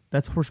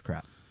 that's horse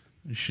crap.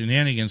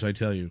 Shenanigans, I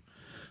tell you.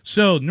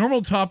 So,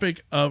 normal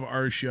topic of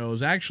our show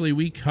is actually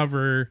we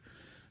cover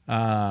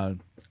a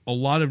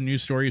lot of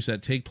news stories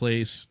that take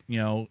place,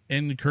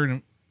 in the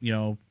current,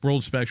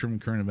 world spectrum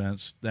current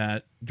events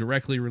that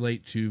directly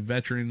relate to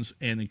veterans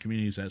and the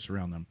communities that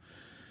surround them.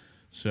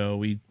 So,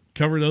 we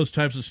cover those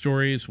types of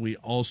stories. We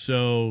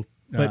also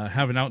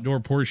have an outdoor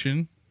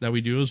portion that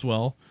we do as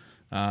well,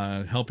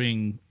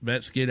 helping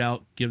vets get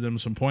out, give them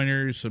some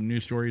pointers, some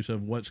news stories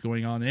of what's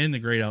going on in the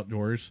great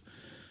outdoors.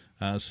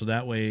 So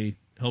that way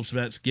helps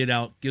vets get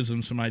out, gives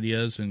them some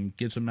ideas, and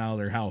gets them out of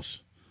their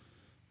house.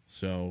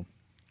 So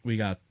we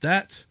got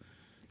that.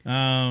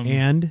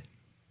 And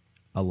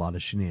a lot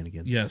of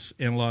shenanigans. Yes,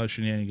 and a lot of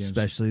shenanigans.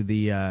 Especially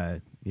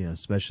the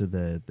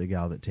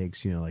gal that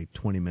takes, like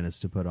 20 minutes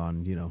to put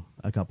on,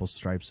 a couple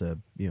stripes of,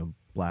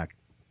 black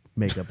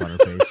makeup on her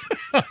face.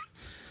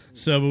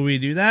 So when we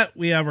do that,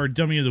 we have our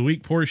Dummy of the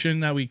Week portion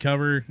that we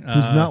cover.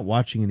 Who's not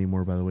watching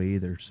anymore, by the way,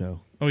 either.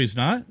 So. Oh, he's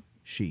not?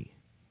 She.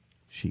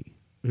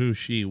 Who's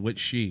she? Which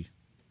she?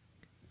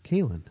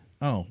 Kaylin.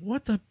 Oh,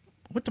 what the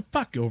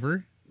fuck,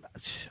 over?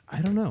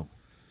 I don't know.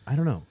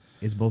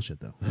 It's bullshit,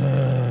 though.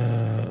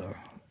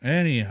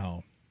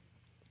 Anyhow.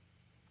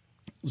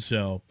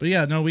 So, but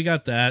yeah, no, we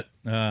got that.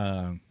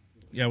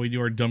 We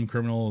do our Dumb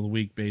Criminal of the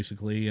Week,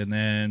 basically. And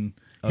then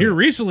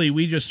recently,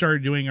 we just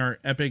started doing our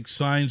epic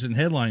signs and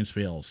headlines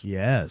fails.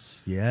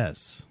 Yes.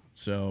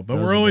 So, but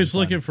we're always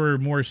looking for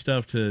more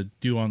stuff to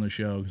do on the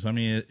show. Because,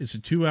 it's a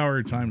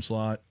 2-hour time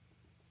slot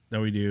that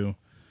we do.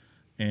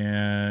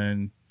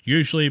 And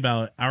usually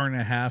about an hour and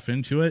a half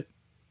into it,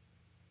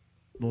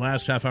 the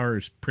last half hour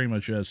is pretty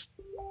much just,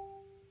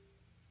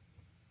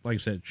 like I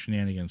said,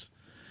 shenanigans.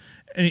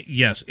 And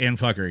yes, and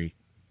fuckery.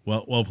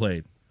 Well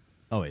played.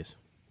 Always.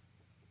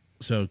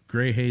 So,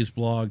 Gray Hayes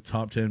blog,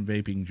 top 10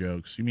 vaping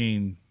jokes. You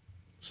mean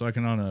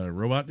sucking on a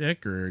robot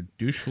dick or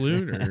douche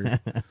flute or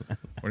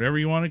whatever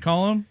you want to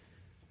call them?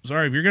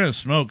 Sorry, if you're going to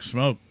smoke.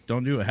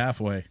 Don't do it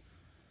halfway.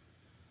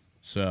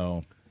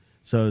 So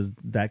is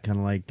that kind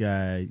of like,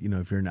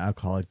 if you're an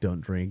alcoholic,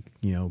 don't drink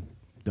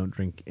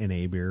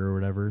NA beer or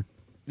whatever?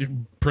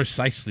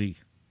 Precisely.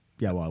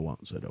 Yeah, well, I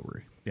won't, so don't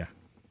worry. Yeah.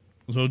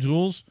 So,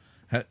 Jules,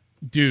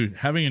 dude,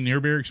 having a near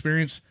beer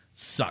experience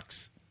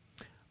sucks.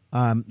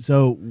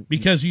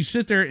 Because you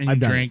sit there and you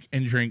drink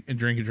and drink and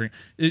drink and drink.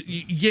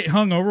 You get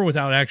hung over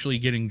without actually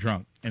getting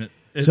drunk. And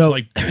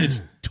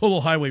it's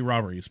total highway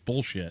robbery. It's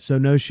bullshit. So,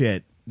 no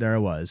shit, there I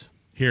was.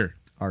 Here.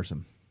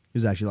 Arson. It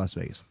was actually Las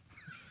Vegas.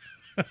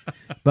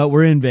 But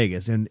we're in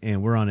Vegas, and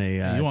we're on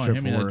a you want to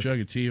trip hand me that jug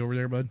of tea over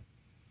there, bud?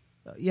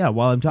 Yeah,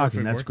 while I'm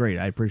talking, that's great.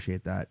 I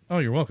appreciate that. Oh,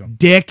 you're welcome.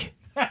 Dick!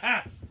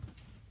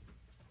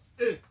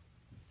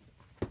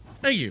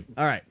 Thank you.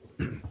 All right.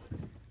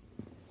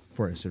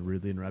 Before I said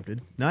rudely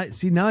interrupted. Now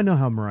I know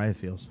how Mariah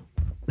feels.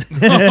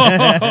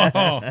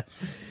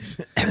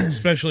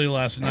 Especially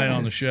last night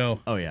on the show.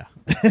 Oh, yeah.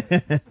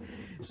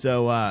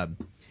 So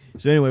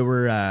anyway,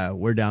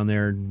 we're down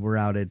there, and we're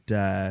out at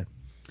a,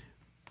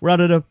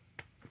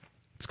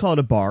 let's call it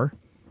a bar.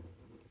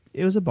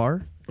 It was a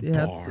bar. It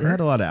had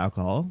a lot of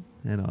alcohol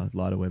and a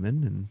lot of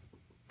women and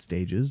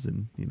stages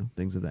and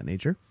things of that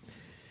nature.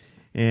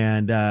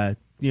 And so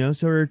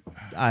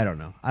I don't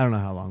know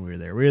how long we were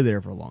there. We were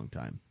there for a long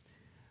time.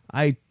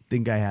 I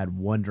think I had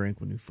one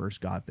drink when we first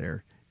got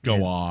there.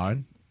 Go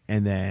on.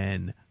 And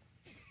then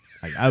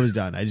I was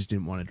done. I just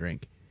didn't want to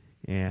drink.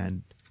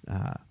 And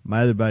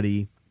my other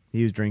buddy,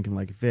 he was drinking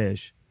like a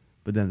fish.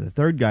 But then the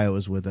third guy that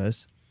was with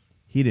us,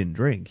 he didn't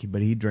drink,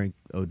 but he drank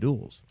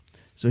O'Doul's.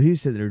 So he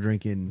was sitting there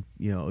drinking,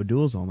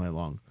 O'Doul's all night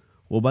long.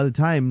 Well, by the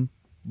time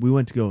we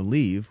went to go and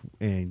leave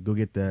and go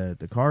get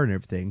the car and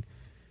everything,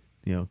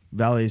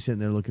 Valley is sitting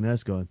there looking at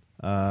us going,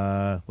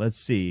 let's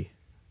see.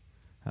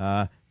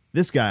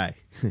 This guy,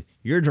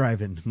 you're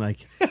driving. I'm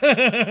like,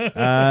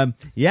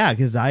 yeah,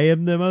 because I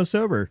am the most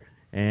sober.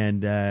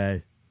 And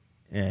my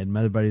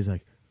other buddy's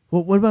like,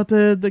 well, what about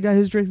the guy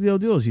who's drinking the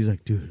O'Doul's? He's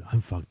like, dude,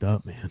 I'm fucked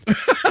up, man.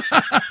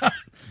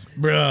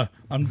 Bruh,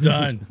 I'm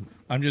done.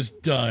 I'm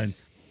just done.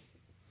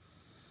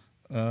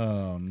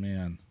 Oh,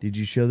 man. Did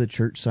you show the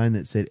church sign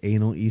that said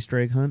anal Easter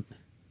egg hunt?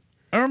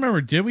 I don't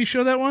remember. Did we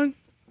show that one?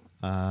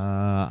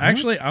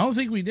 Actually, I don't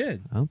think we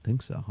did. I don't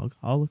think so.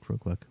 I'll look real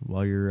quick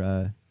while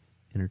you're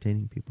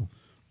entertaining people.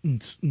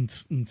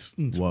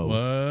 Whoa.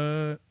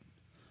 What?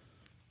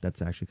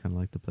 That's actually kind of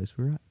like the place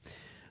we were at.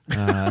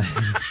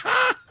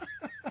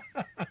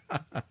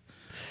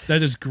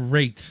 That is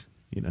great.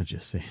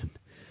 Just saying.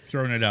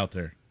 Throwing it out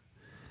there.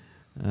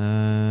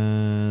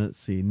 Let's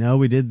see. No,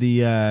 we did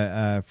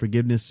the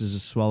forgiveness is a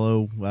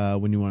swallow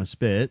when you want to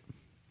spit.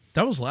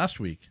 That was last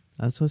week.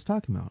 That's what I was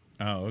talking about.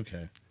 Oh,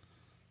 okay.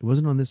 It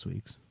wasn't on this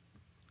week's.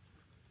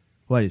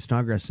 What, did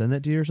Snodgrass send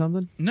that to you or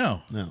something?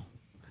 No.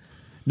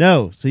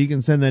 No, so you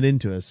can send that in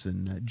to us.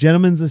 And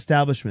Gentleman's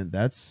Establishment,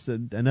 that's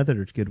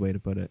another good way to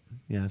put it.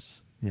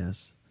 Yes.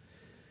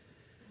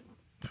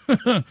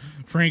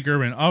 Frank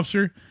Urban,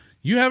 officer,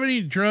 you have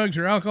any drugs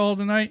or alcohol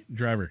tonight?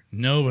 Driver,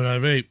 no, but I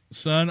vape.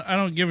 Son, I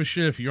don't give a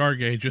shit if you are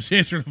gay. Just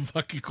answer the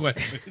fucking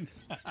question.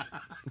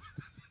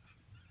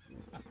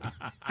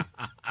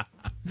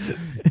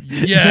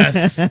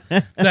 Yes,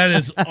 that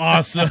is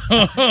awesome.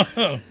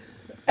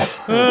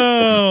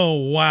 Oh,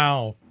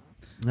 wow.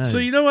 Nice. So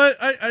you know what?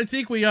 I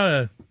think we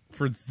gotta,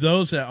 for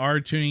those that are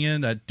tuning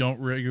in that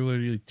don't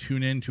regularly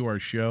tune into our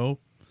show,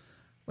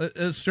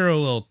 let's throw a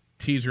little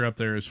teaser up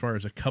there as far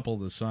as a couple of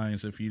the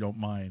signs, if you don't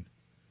mind,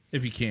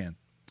 if you can.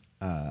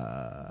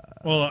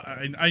 Well,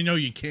 I know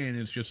you can.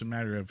 It's just a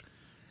matter of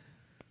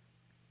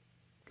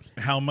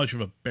how much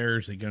of a bear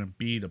is it going to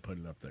be to put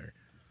it up there.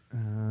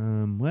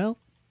 Well,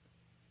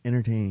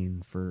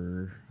 entertain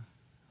for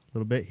a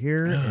little bit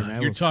here. And I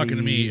You're will talking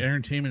to see- me.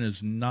 Entertainment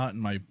is not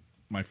my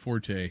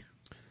forte.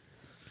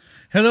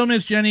 Hello,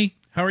 Miss Jenny.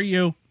 How are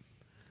you?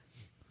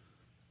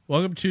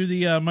 Welcome to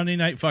the Monday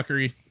Night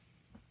Fuckery.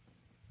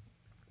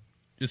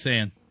 Just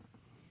saying.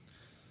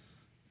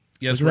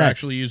 Yes, Look at we're that.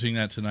 actually using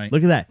that tonight.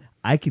 Look at that.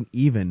 I can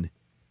even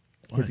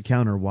What? hit the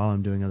counter while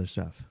I'm doing other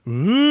stuff. Ooh,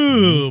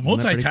 Isn't that pretty cool?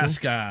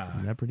 multitasker.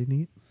 Isn't that pretty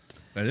neat?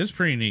 That is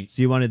pretty neat.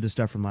 So you wanted the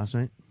stuff from last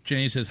night?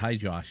 Jenny says, hi,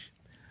 Josh.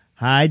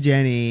 Hi,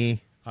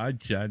 Jenny. Hi,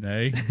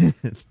 Jenny.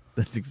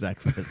 That's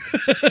exactly it.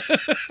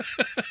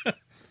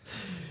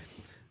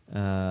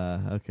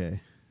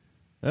 Okay.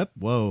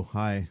 Whoa,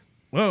 hi.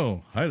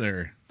 Whoa, hi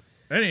there.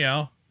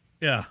 Anyhow,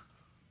 yeah.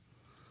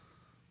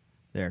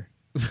 There.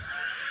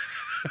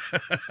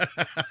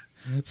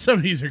 Some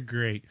of these are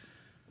great.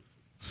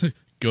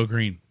 Go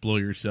green, blow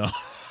yourself.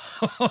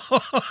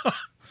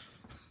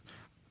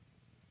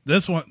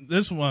 This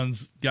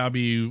one's gotta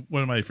be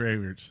one of my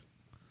favorites.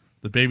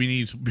 The baby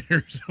needs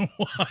beers and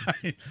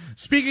wine.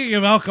 Speaking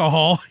of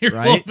alcohol, here a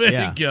Right? little bit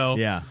Yeah. ago.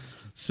 Yeah.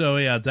 So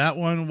yeah, that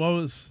one. What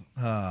was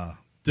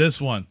this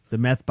one? The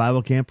Meth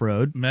Bible Camp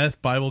Road.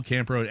 Meth Bible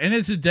Camp Road, and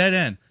it's a dead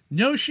end.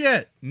 No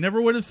shit.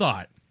 Never would have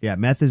thought. Yeah,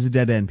 meth is a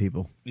dead end,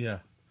 people. Yeah,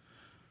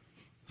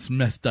 it's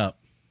methed up.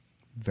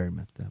 Very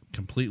methed up.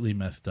 Completely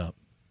methed up.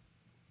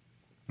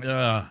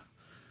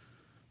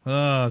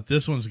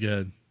 This one's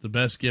good. The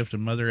best gift a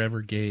mother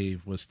ever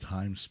gave was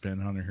time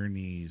spent on her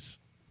knees.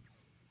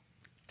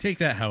 Take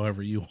that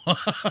however you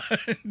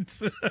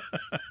want.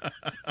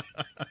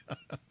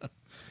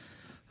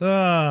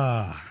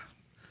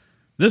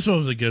 This one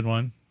was a good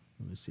one.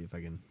 Let me see if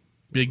I can.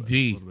 Big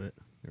D. A little bit.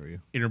 There we go.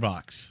 Inner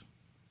box.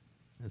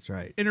 That's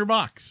right. Inner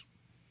box.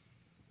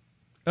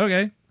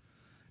 Okay.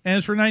 And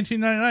it's for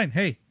 $19.99.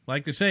 Hey,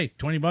 like to say,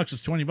 $20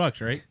 is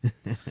 $20, right?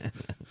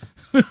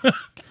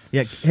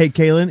 Yeah. Hey,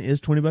 Kaylin,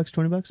 is $20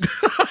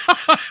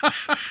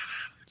 $20?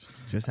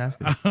 Just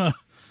asking.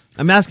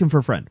 I'm asking for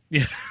a friend.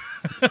 Yeah.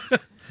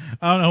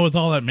 I don't know with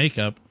all that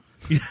makeup.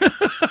 It's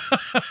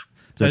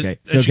okay.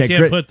 It's She okay.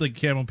 can't put the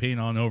camel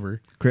paint on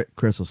over.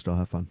 Chris will still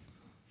have fun.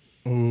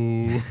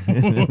 Ooh.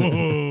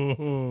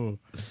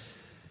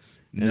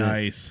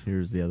 Nice.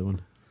 Here's the other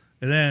one.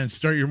 And then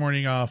start your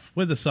morning off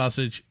with a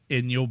sausage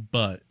in your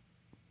butt.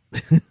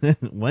 $1.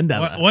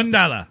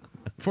 $1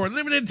 for a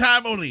limited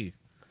time only.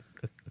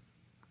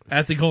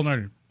 At the Golden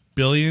Order.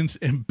 Billions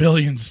and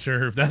billions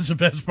served. That's the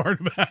best part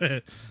about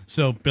it.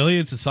 So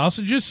billions of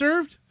sausages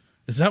served?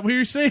 Is that what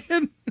you're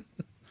saying?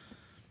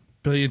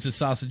 Billions of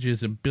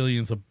sausages and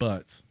billions of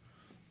butts.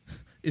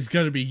 It's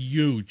going to be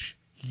huge.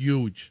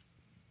 Huge.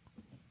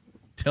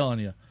 Telling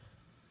you.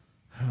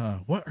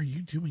 What are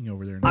you doing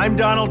over there? I'm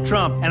Donald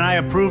Trump, and I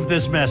approve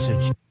this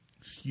message.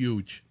 It's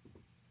huge.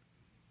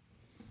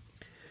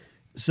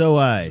 So,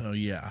 So,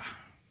 yeah.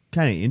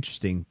 kind of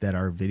interesting that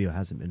our video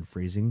hasn't been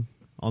freezing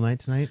all night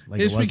tonight. Like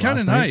It's it was been kind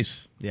of last night.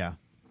 nice. Yeah.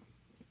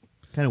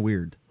 Kind of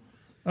weird.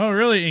 Oh,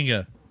 really,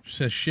 Inga? She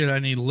says, shit, I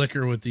need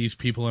liquor with these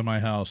people in my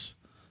house.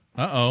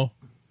 Uh-oh.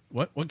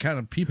 What kind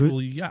of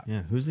people you got?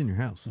 Yeah. Who's in your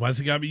house? Why's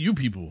it got to be you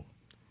people?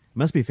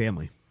 Must be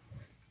family.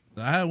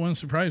 That wouldn't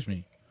surprise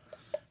me.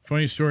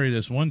 Funny story,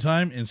 this one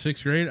time in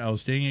 6th grade, I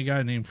was dating a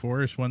guy named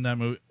Forrest when that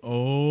movie...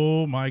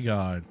 Oh, my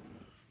God.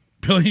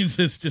 Billions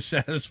is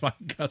dissatisfied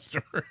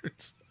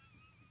customers.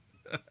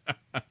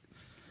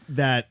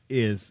 That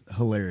is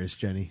hilarious,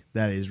 Jenny.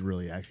 That is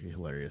really actually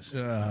hilarious.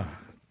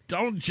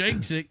 Don't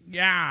jinx it.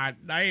 God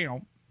damn.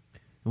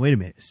 And wait a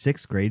minute.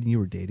 6th grade and you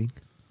were dating?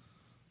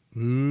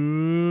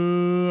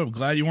 Ooh, I'm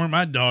glad you weren't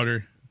my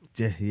daughter.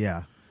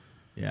 Yeah.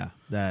 Yeah.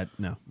 That,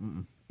 no.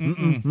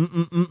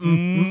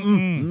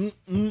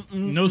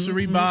 No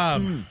siree,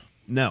 Bob.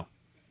 No.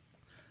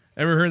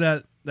 Ever heard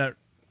that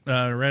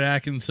Red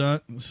Atkins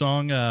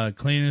song,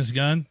 Cleaning His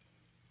Gun?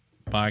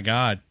 By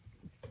God.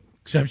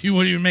 Except you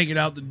wouldn't even make it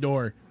out the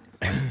door.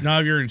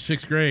 Not if you're in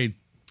 6th grade.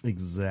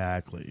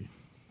 Exactly.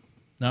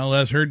 Not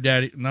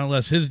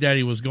unless his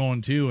daddy was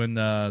going too, and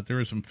there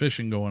was some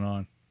fishing going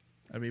on.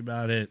 That'd be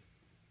about it.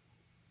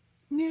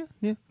 Yeah.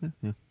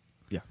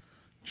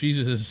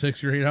 Jesus, in 6th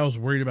grade, I was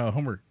worried about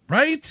homework.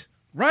 Right?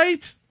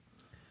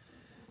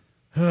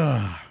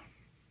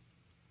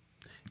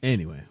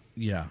 Anyway.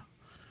 Yeah.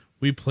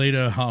 We played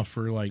it off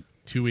for like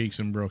 2 weeks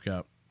and broke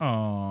up.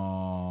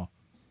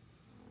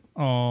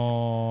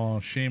 Oh,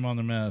 shame on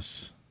the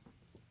mess.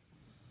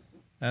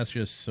 That's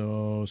just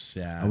so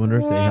sad. I wonder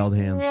if they held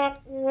hands.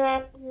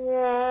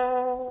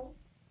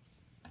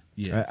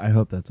 Yeah. I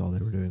hope that's all they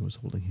were doing was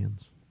holding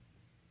hands.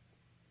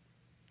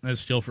 That's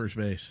still first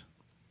base.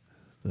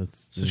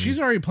 That's So she's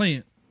already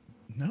playing.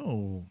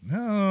 No.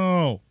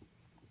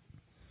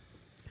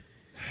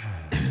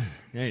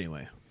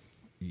 Anyway.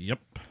 Yep.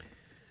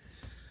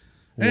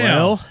 Well,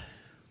 Anyhow,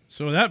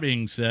 so with that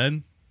being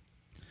said,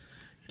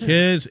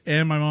 kids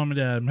and my mom and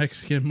dad,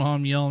 Mexican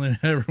mom yelling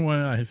at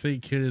everyone. I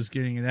think kid is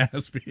getting an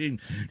ass beating.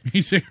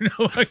 Me saying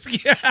no.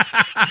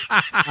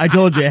 I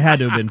told you it had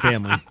to have been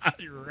family.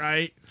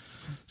 Right.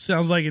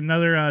 Sounds like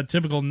another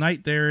typical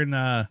night there in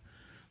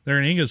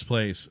Inga's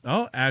place.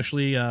 Oh,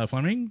 Ashley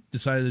Fleming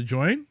decided to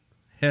join.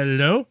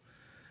 Hello,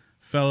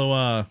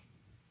 fellow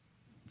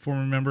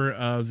former member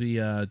of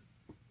the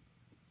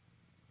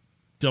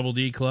Double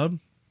D Club,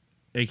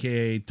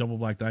 a.k.a. Double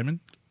Black Diamond.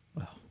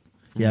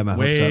 You had my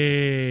hopes up.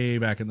 Way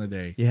back in the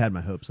day. You had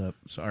my hopes up.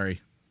 Sorry.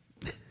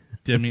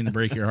 Didn't mean to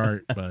break your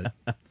heart, but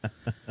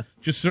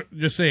just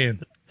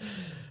saying.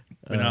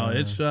 But no,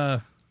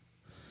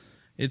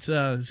 it's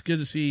good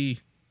to see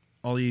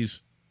all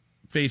these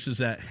faces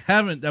that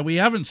we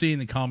haven't seen in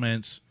the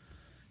comments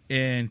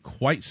in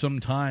quite some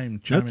time.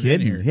 No chiming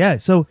kidding. in here. Yeah.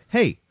 So,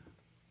 hey,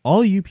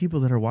 all you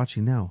people that are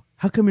watching now,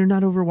 how come you're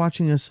not over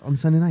watching us on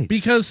Sunday nights?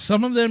 Because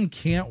some of them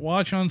can't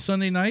watch on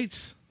Sunday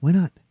nights. Why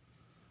not?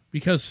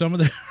 Because some of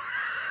them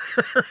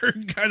are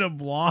kind of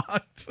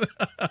blocked.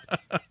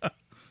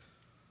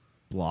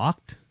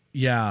 Blocked?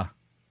 Yeah.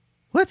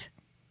 What?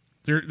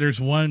 There's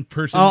one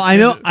person. Oh, I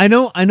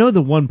know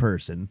the one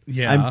person.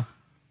 Yeah. I'm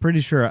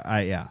pretty sure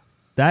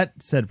that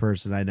said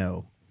person I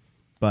know.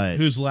 But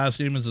whose last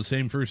name is the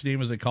same first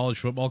name as a college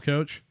football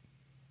coach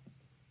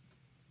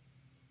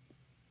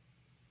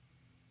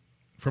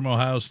from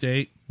Ohio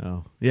State.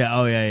 Oh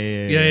yeah,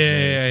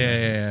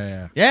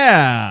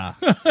 Yeah.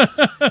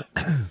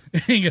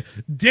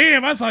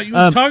 Damn, I thought you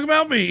was talking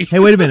about me. Hey,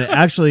 wait a minute.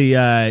 Actually,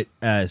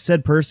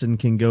 said person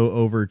can go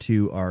over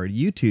to our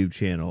YouTube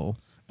channel.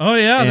 Oh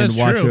yeah, and that's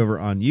watch true. over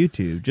on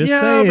YouTube. Just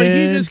yeah, saying. but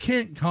he just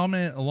can't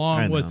comment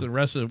along with know. the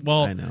rest of.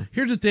 Well, I know.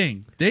 Here's the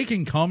thing: they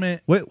can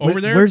comment Wait, over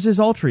there. Where's his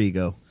alter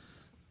ego?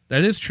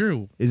 That is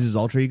true. Is his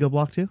alter ego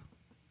blocked too?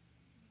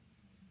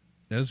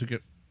 That is a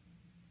good.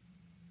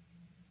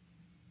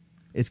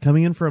 It's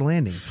coming in for a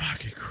landing.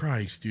 Fucking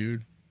Christ,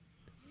 dude!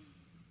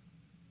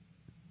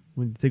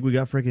 When you think we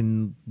got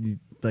freaking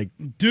like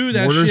Dude,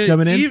 that orders shit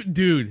coming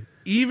in?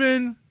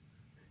 Even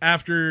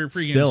after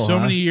freaking Still, so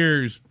huh? many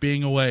years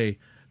being away,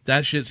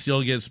 that shit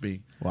still gets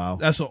me. Wow.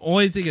 That's the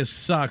only thing that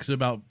sucks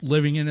about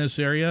living in this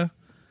area,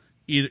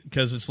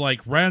 because it's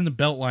like right on the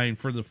belt line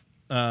for the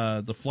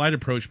flight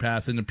approach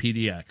path in the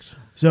PDX.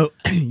 So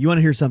you want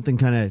to hear something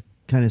kind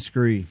of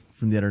screwy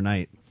from the other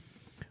night?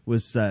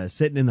 Was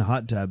sitting in the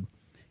hot tub,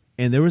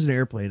 and there was an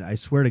airplane. I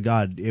swear to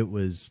God, it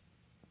was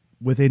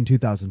within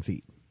 2,000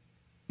 feet.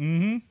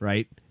 Mm-hmm.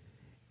 Right?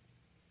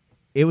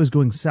 It was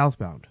going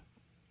southbound.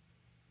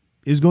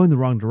 It was going the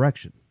wrong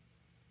direction.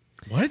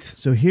 What?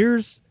 So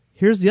here's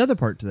the other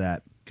part to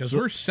that. Because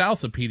we're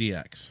south of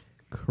PDX.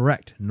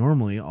 Correct.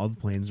 Normally, all the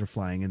planes are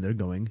flying and they're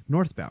going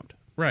northbound.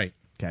 Right.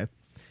 Okay.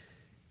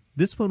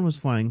 This one was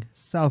flying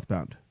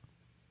southbound.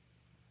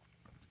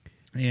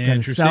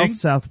 Interesting.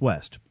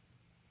 Southwest.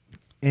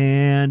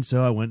 And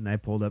so I went and I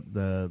pulled up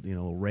the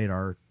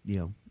radar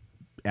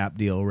app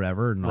deal or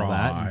whatever and all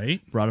that. And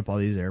brought up all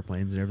these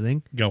airplanes and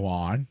everything. Go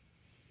on.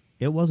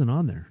 It wasn't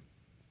on there.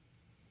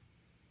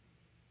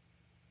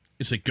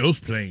 It's a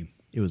ghost plane.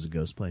 It was a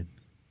ghost plane.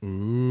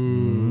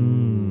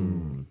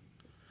 Ooh.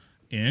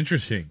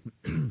 Interesting.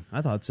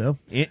 I thought so.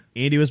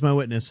 Andy was my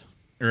witness.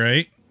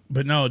 Right.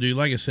 But no, dude,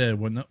 like I said,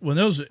 when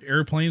those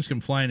airplanes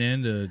come flying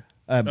in to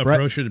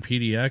approach you to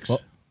PDX.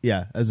 Well,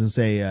 yeah, I was going to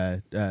say,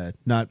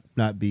 not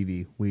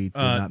BV. We did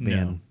not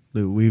ban.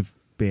 No. We've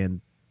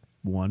banned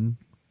one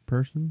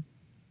person.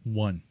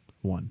 One.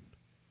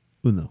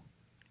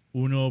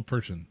 Uno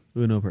person.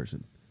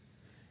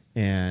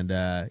 And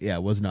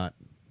was not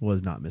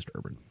Mr.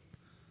 Urban.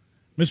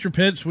 Mr.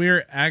 Pitts,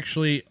 we're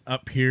actually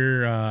up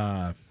here.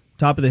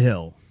 Top of the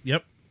hill.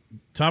 Yep.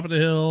 Top of the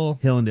hill.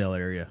 Hillendale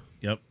area.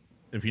 Yep.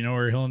 If you know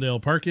where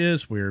Hillendale Park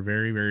is, we're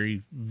very,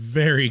 very,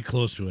 very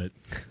close to it.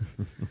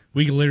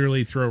 We can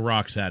literally throw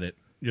rocks at it.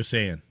 Just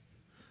saying.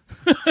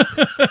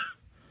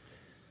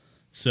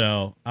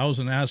 So, I was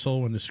an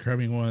asshole when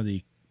describing one of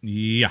the...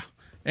 Yeah.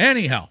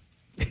 Anyhow.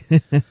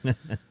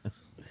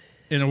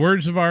 In the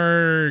words of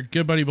our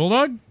good buddy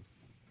Bulldog...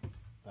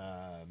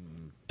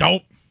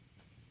 Dope.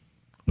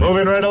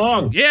 Moving right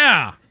along.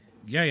 Yeah.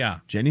 Yeah.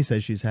 Jenny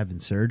says she's having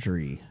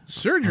surgery.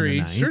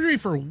 Surgery? Surgery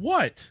for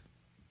what?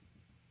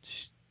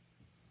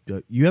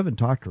 You haven't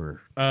talked to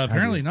her.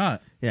 Apparently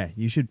not. Yeah,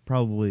 you should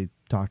probably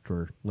talk to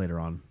her later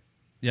on.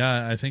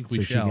 Yeah, I think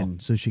we shall.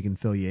 So she can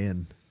fill you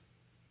in.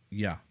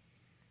 Yeah.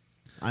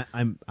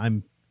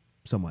 I'm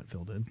somewhat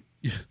filled in.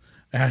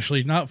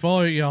 Ashley, not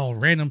following y'all,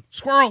 random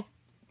squirrel.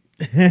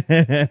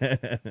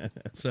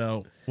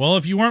 So, well,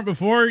 if you weren't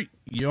before,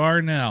 you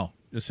are now.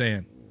 Just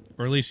saying.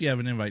 Or at least you have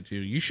an invite to.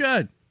 You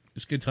should.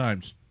 It's good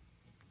times.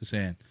 Just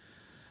saying.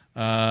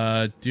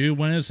 Dude,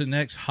 when is the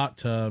next hot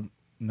tub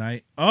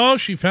night? Oh,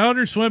 she found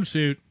her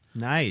swimsuit.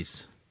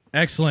 Nice.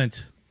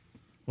 Excellent.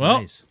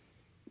 Well, Nice.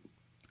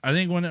 I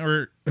think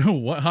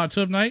what hot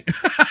tub night?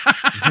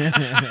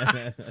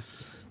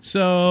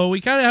 So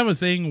we kind of have a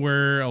thing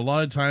where a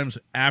lot of times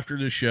after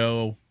the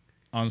show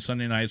on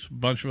Sunday nights, a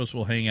bunch of us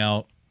will hang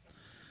out,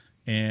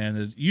 and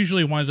it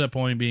usually winds up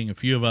only being a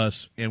few of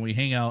us, and we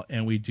hang out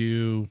and we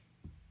do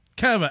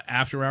kind of an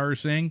after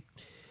hours thing.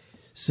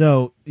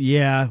 So,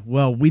 yeah,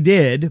 well, we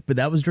did, but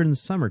that was during the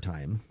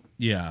summertime.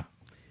 Yeah.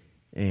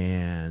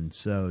 And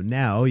so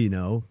now,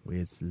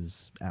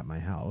 it's at my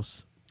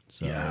house.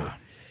 So, Yeah.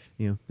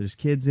 There's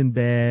kids in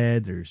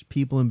bed. There's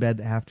people in bed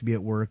that have to be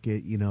at work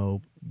at,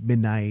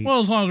 midnight. Well,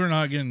 as long as we're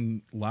not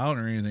getting loud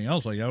or anything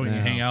else like that, we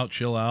can hang out,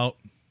 chill out,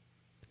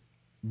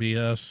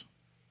 BS,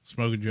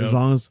 smoke a joke. As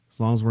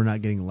long as we're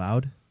not getting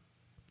loud.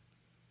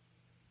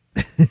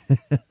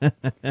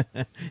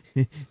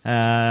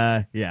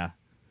 Yeah.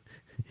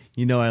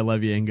 I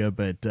love you, Inga,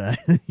 but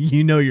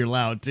you're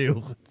loud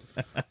too.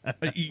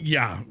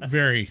 Yeah,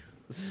 very,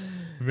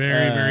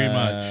 very, very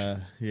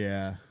much.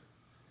 Yeah.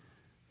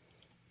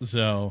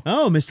 So.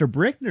 Oh, Mr.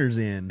 Brickner's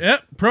in.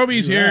 Yep,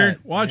 Proby's Look at here.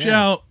 that. Watch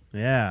Yeah. out.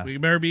 Yeah. We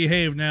better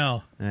behave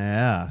now.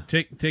 Yeah.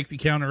 Take the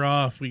counter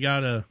off. We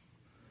gotta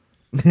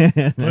put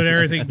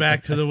everything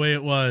back to the way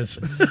it was.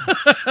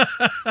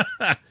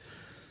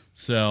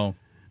 So.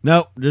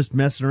 Nope, just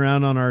messing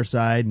around on our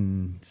side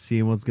and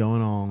seeing what's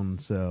going on.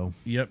 So.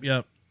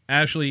 Yep.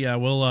 Ashley, yeah,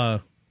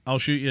 I'll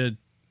shoot you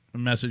a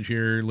message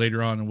here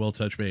later on and we'll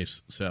touch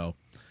base. So.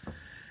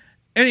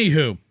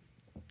 Anywho.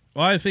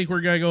 Well, I think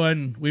we're going to go ahead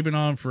and we've been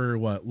on for, a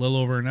little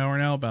over an hour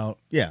now, about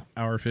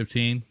hour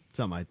 15.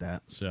 Something like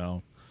that.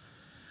 So,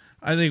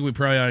 I think we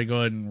probably ought to go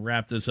ahead and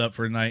wrap this up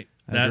for tonight.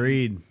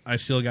 Agreed. I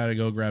still got to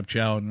go grab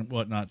chow and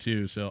whatnot,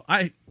 too. So,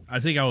 I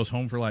think I was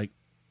home for,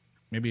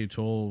 maybe a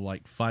total,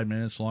 5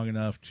 minutes, long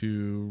enough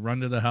to run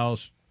to the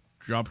house,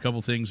 drop a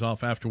couple things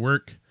off after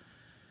work,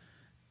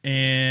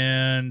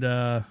 and,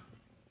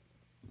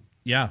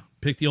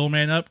 pick the old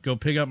man up, go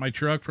pick up my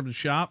truck from the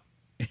shop,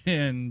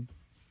 and,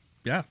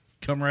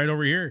 come right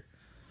over here.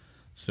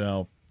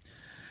 So,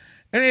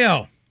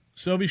 anyhow,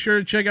 so be sure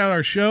to check out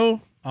our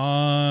show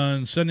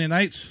on Sunday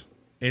nights,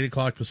 8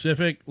 o'clock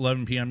Pacific,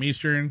 11 p.m.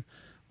 Eastern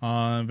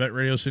on Vet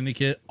Radio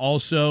Syndicate.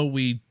 Also,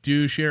 we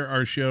do share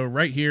our show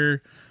right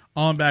here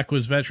on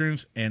Backwoods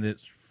Veterans, and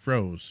it's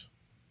froze.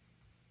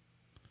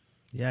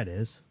 Yeah, it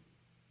is.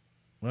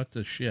 What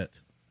the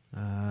shit?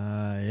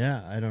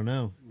 Yeah, I don't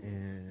know.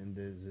 And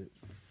is it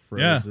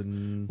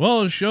frozen? Yeah.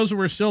 Well, it shows that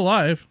we're still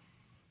live.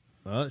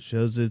 Well, it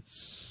shows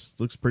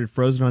looks pretty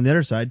frozen on the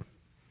other side.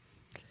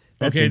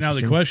 That's okay, now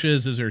the interesting. question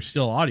is there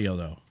still audio,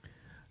 though?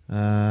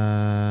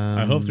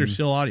 I hope there's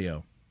still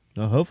audio.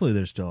 Well, hopefully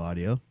there's still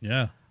audio.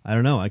 Yeah. I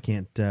don't know. I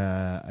can't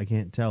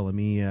tell. Let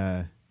me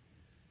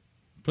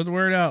Put the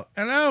word out.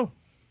 Hello.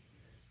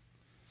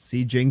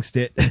 see jinxed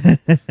it.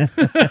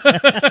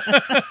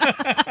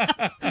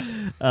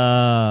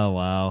 Oh,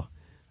 wow.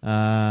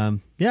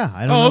 Yeah,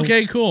 I don't know.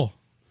 Okay, cool.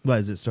 What,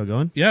 is it still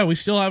going? Yeah, we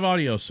still have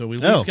audio, so we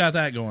at least got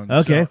that going.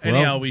 Okay, So,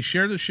 anyhow, well. we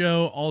share the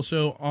show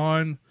also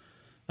on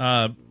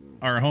our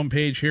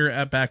homepage here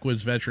at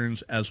Backwoods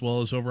Veterans, as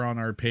well as over on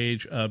our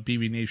page,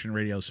 BB Nation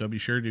Radio. So be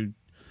sure to,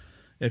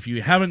 if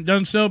you haven't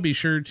done so, be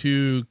sure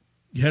to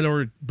head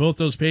over to both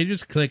those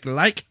pages, click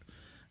like,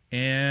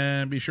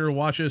 and be sure to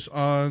watch us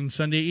on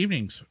Sunday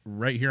evenings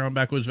right here on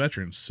Backwoods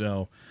Veterans.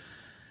 So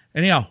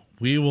anyhow,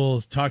 we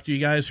will talk to you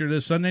guys here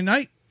this Sunday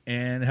night,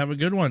 and have a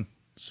good one.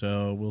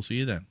 So we'll see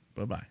you then.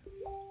 Bye-bye.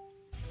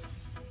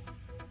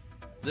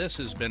 This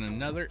has been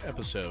another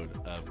episode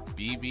of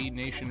BB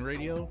Nation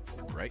Radio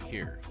right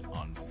here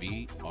on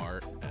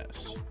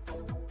VRS.